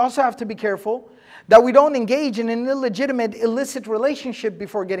extreme, we also have to be careful that we don't engage in an illegitimate, illicit relationship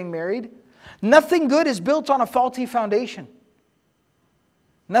before getting married. Nothing good is built on a faulty foundation.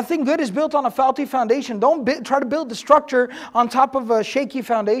 Nothing good is built on a faulty foundation. Don't try to build the structure on top of a shaky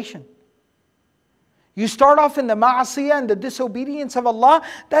foundation. You start off in the ma'asiyah and the disobedience of Allah,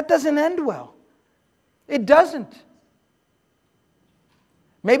 that doesn't end well. It doesn't.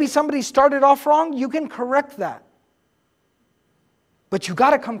 Maybe somebody started off wrong, you can correct that. But you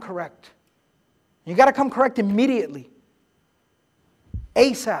got to come correct. You got to come correct immediately.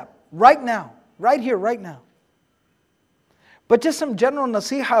 ASAP, right now, right here, right now. But just some general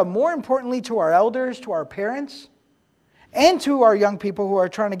nasiha, more importantly to our elders, to our parents, and to our young people who are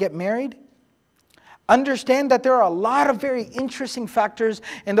trying to get married. Understand that there are a lot of very interesting factors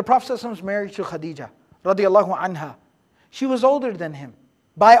in the Prophet's marriage to Khadija radiallahu anha. She was older than him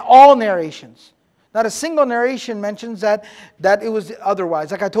by all narrations. Not a single narration mentions that it was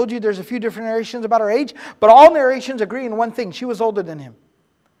otherwise. Like I told you, there's a few different narrations about her age, but all narrations agree in one thing: she was older than him.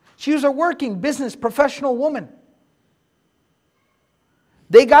 She was a working, business, professional woman.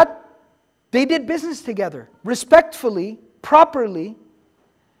 They did business together, respectfully, properly,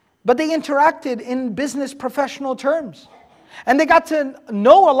 but they interacted in business professional terms. And they got to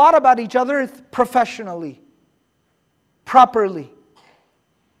know a lot about each other professionally, properly.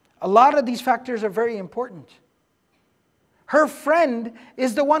 A lot of these factors are very important. Her friend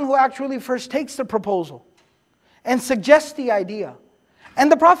is the one who actually first takes the proposal and suggests the idea. And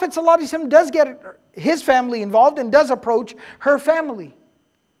the Prophet ﷺ does get his family involved and does approach her family.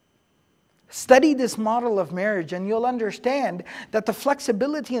 Study this model of marriage and you'll understand that the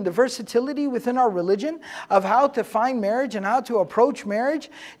flexibility and the versatility within our religion of how to find marriage and how to approach marriage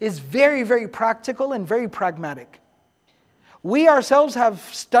is very, very practical and very pragmatic. We ourselves have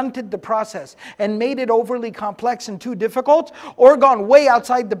stunted the process and made it overly complex and too difficult, or gone way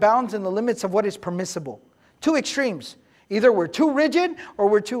outside the bounds and the limits of what is permissible. Two extremes. Either we're too rigid or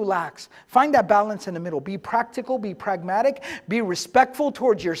we're too lax. Find that balance in the middle. Be practical, be pragmatic, be respectful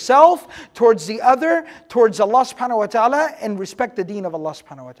towards yourself, towards the other, towards Allah subhanahu wa ta'ala, and respect the deen of Allah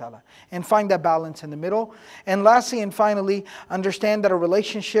subhanahu wa ta'ala. And find that balance in the middle. And lastly and finally, understand that a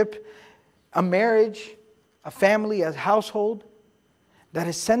relationship, a marriage, a family, a household that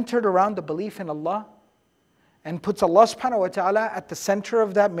is centered around the belief in Allah and puts Allah subhanahu wa ta'ala at the center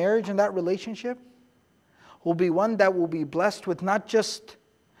of that marriage and that relationship will be one that will be blessed with not just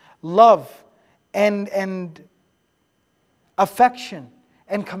love and affection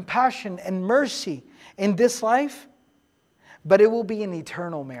and compassion and mercy in this life, but it will be an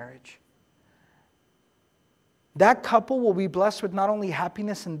eternal marriage. That couple will be blessed with not only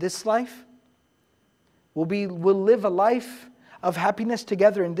happiness in this life, will live a life of happiness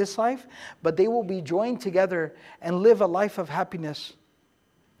together in this life, but they will be joined together and live a life of happiness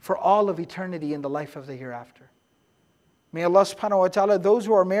for all of eternity in the life of the hereafter. May Allah subhanahu wa ta'ala, those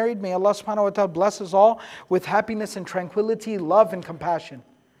who are married, may Allah subhanahu wa ta'ala bless us all with happiness and tranquility, love and compassion.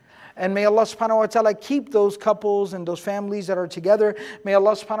 And may Allah subhanahu wa ta'ala keep those couples and those families that are together, may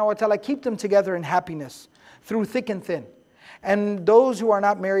Allah subhanahu wa ta'ala keep them together in happiness through thick and thin. And those who are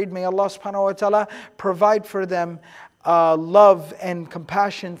not married, may Allah subhanahu wa ta'ala provide for them love and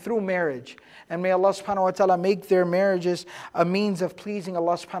compassion through marriage. And may Allah subhanahu wa ta'ala make their marriages a means of pleasing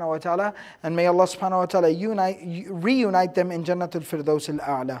Allah subhanahu wa ta'ala. And may Allah subhanahu wa ta'ala reunite them in Jannatul Firdaus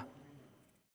al-A'la.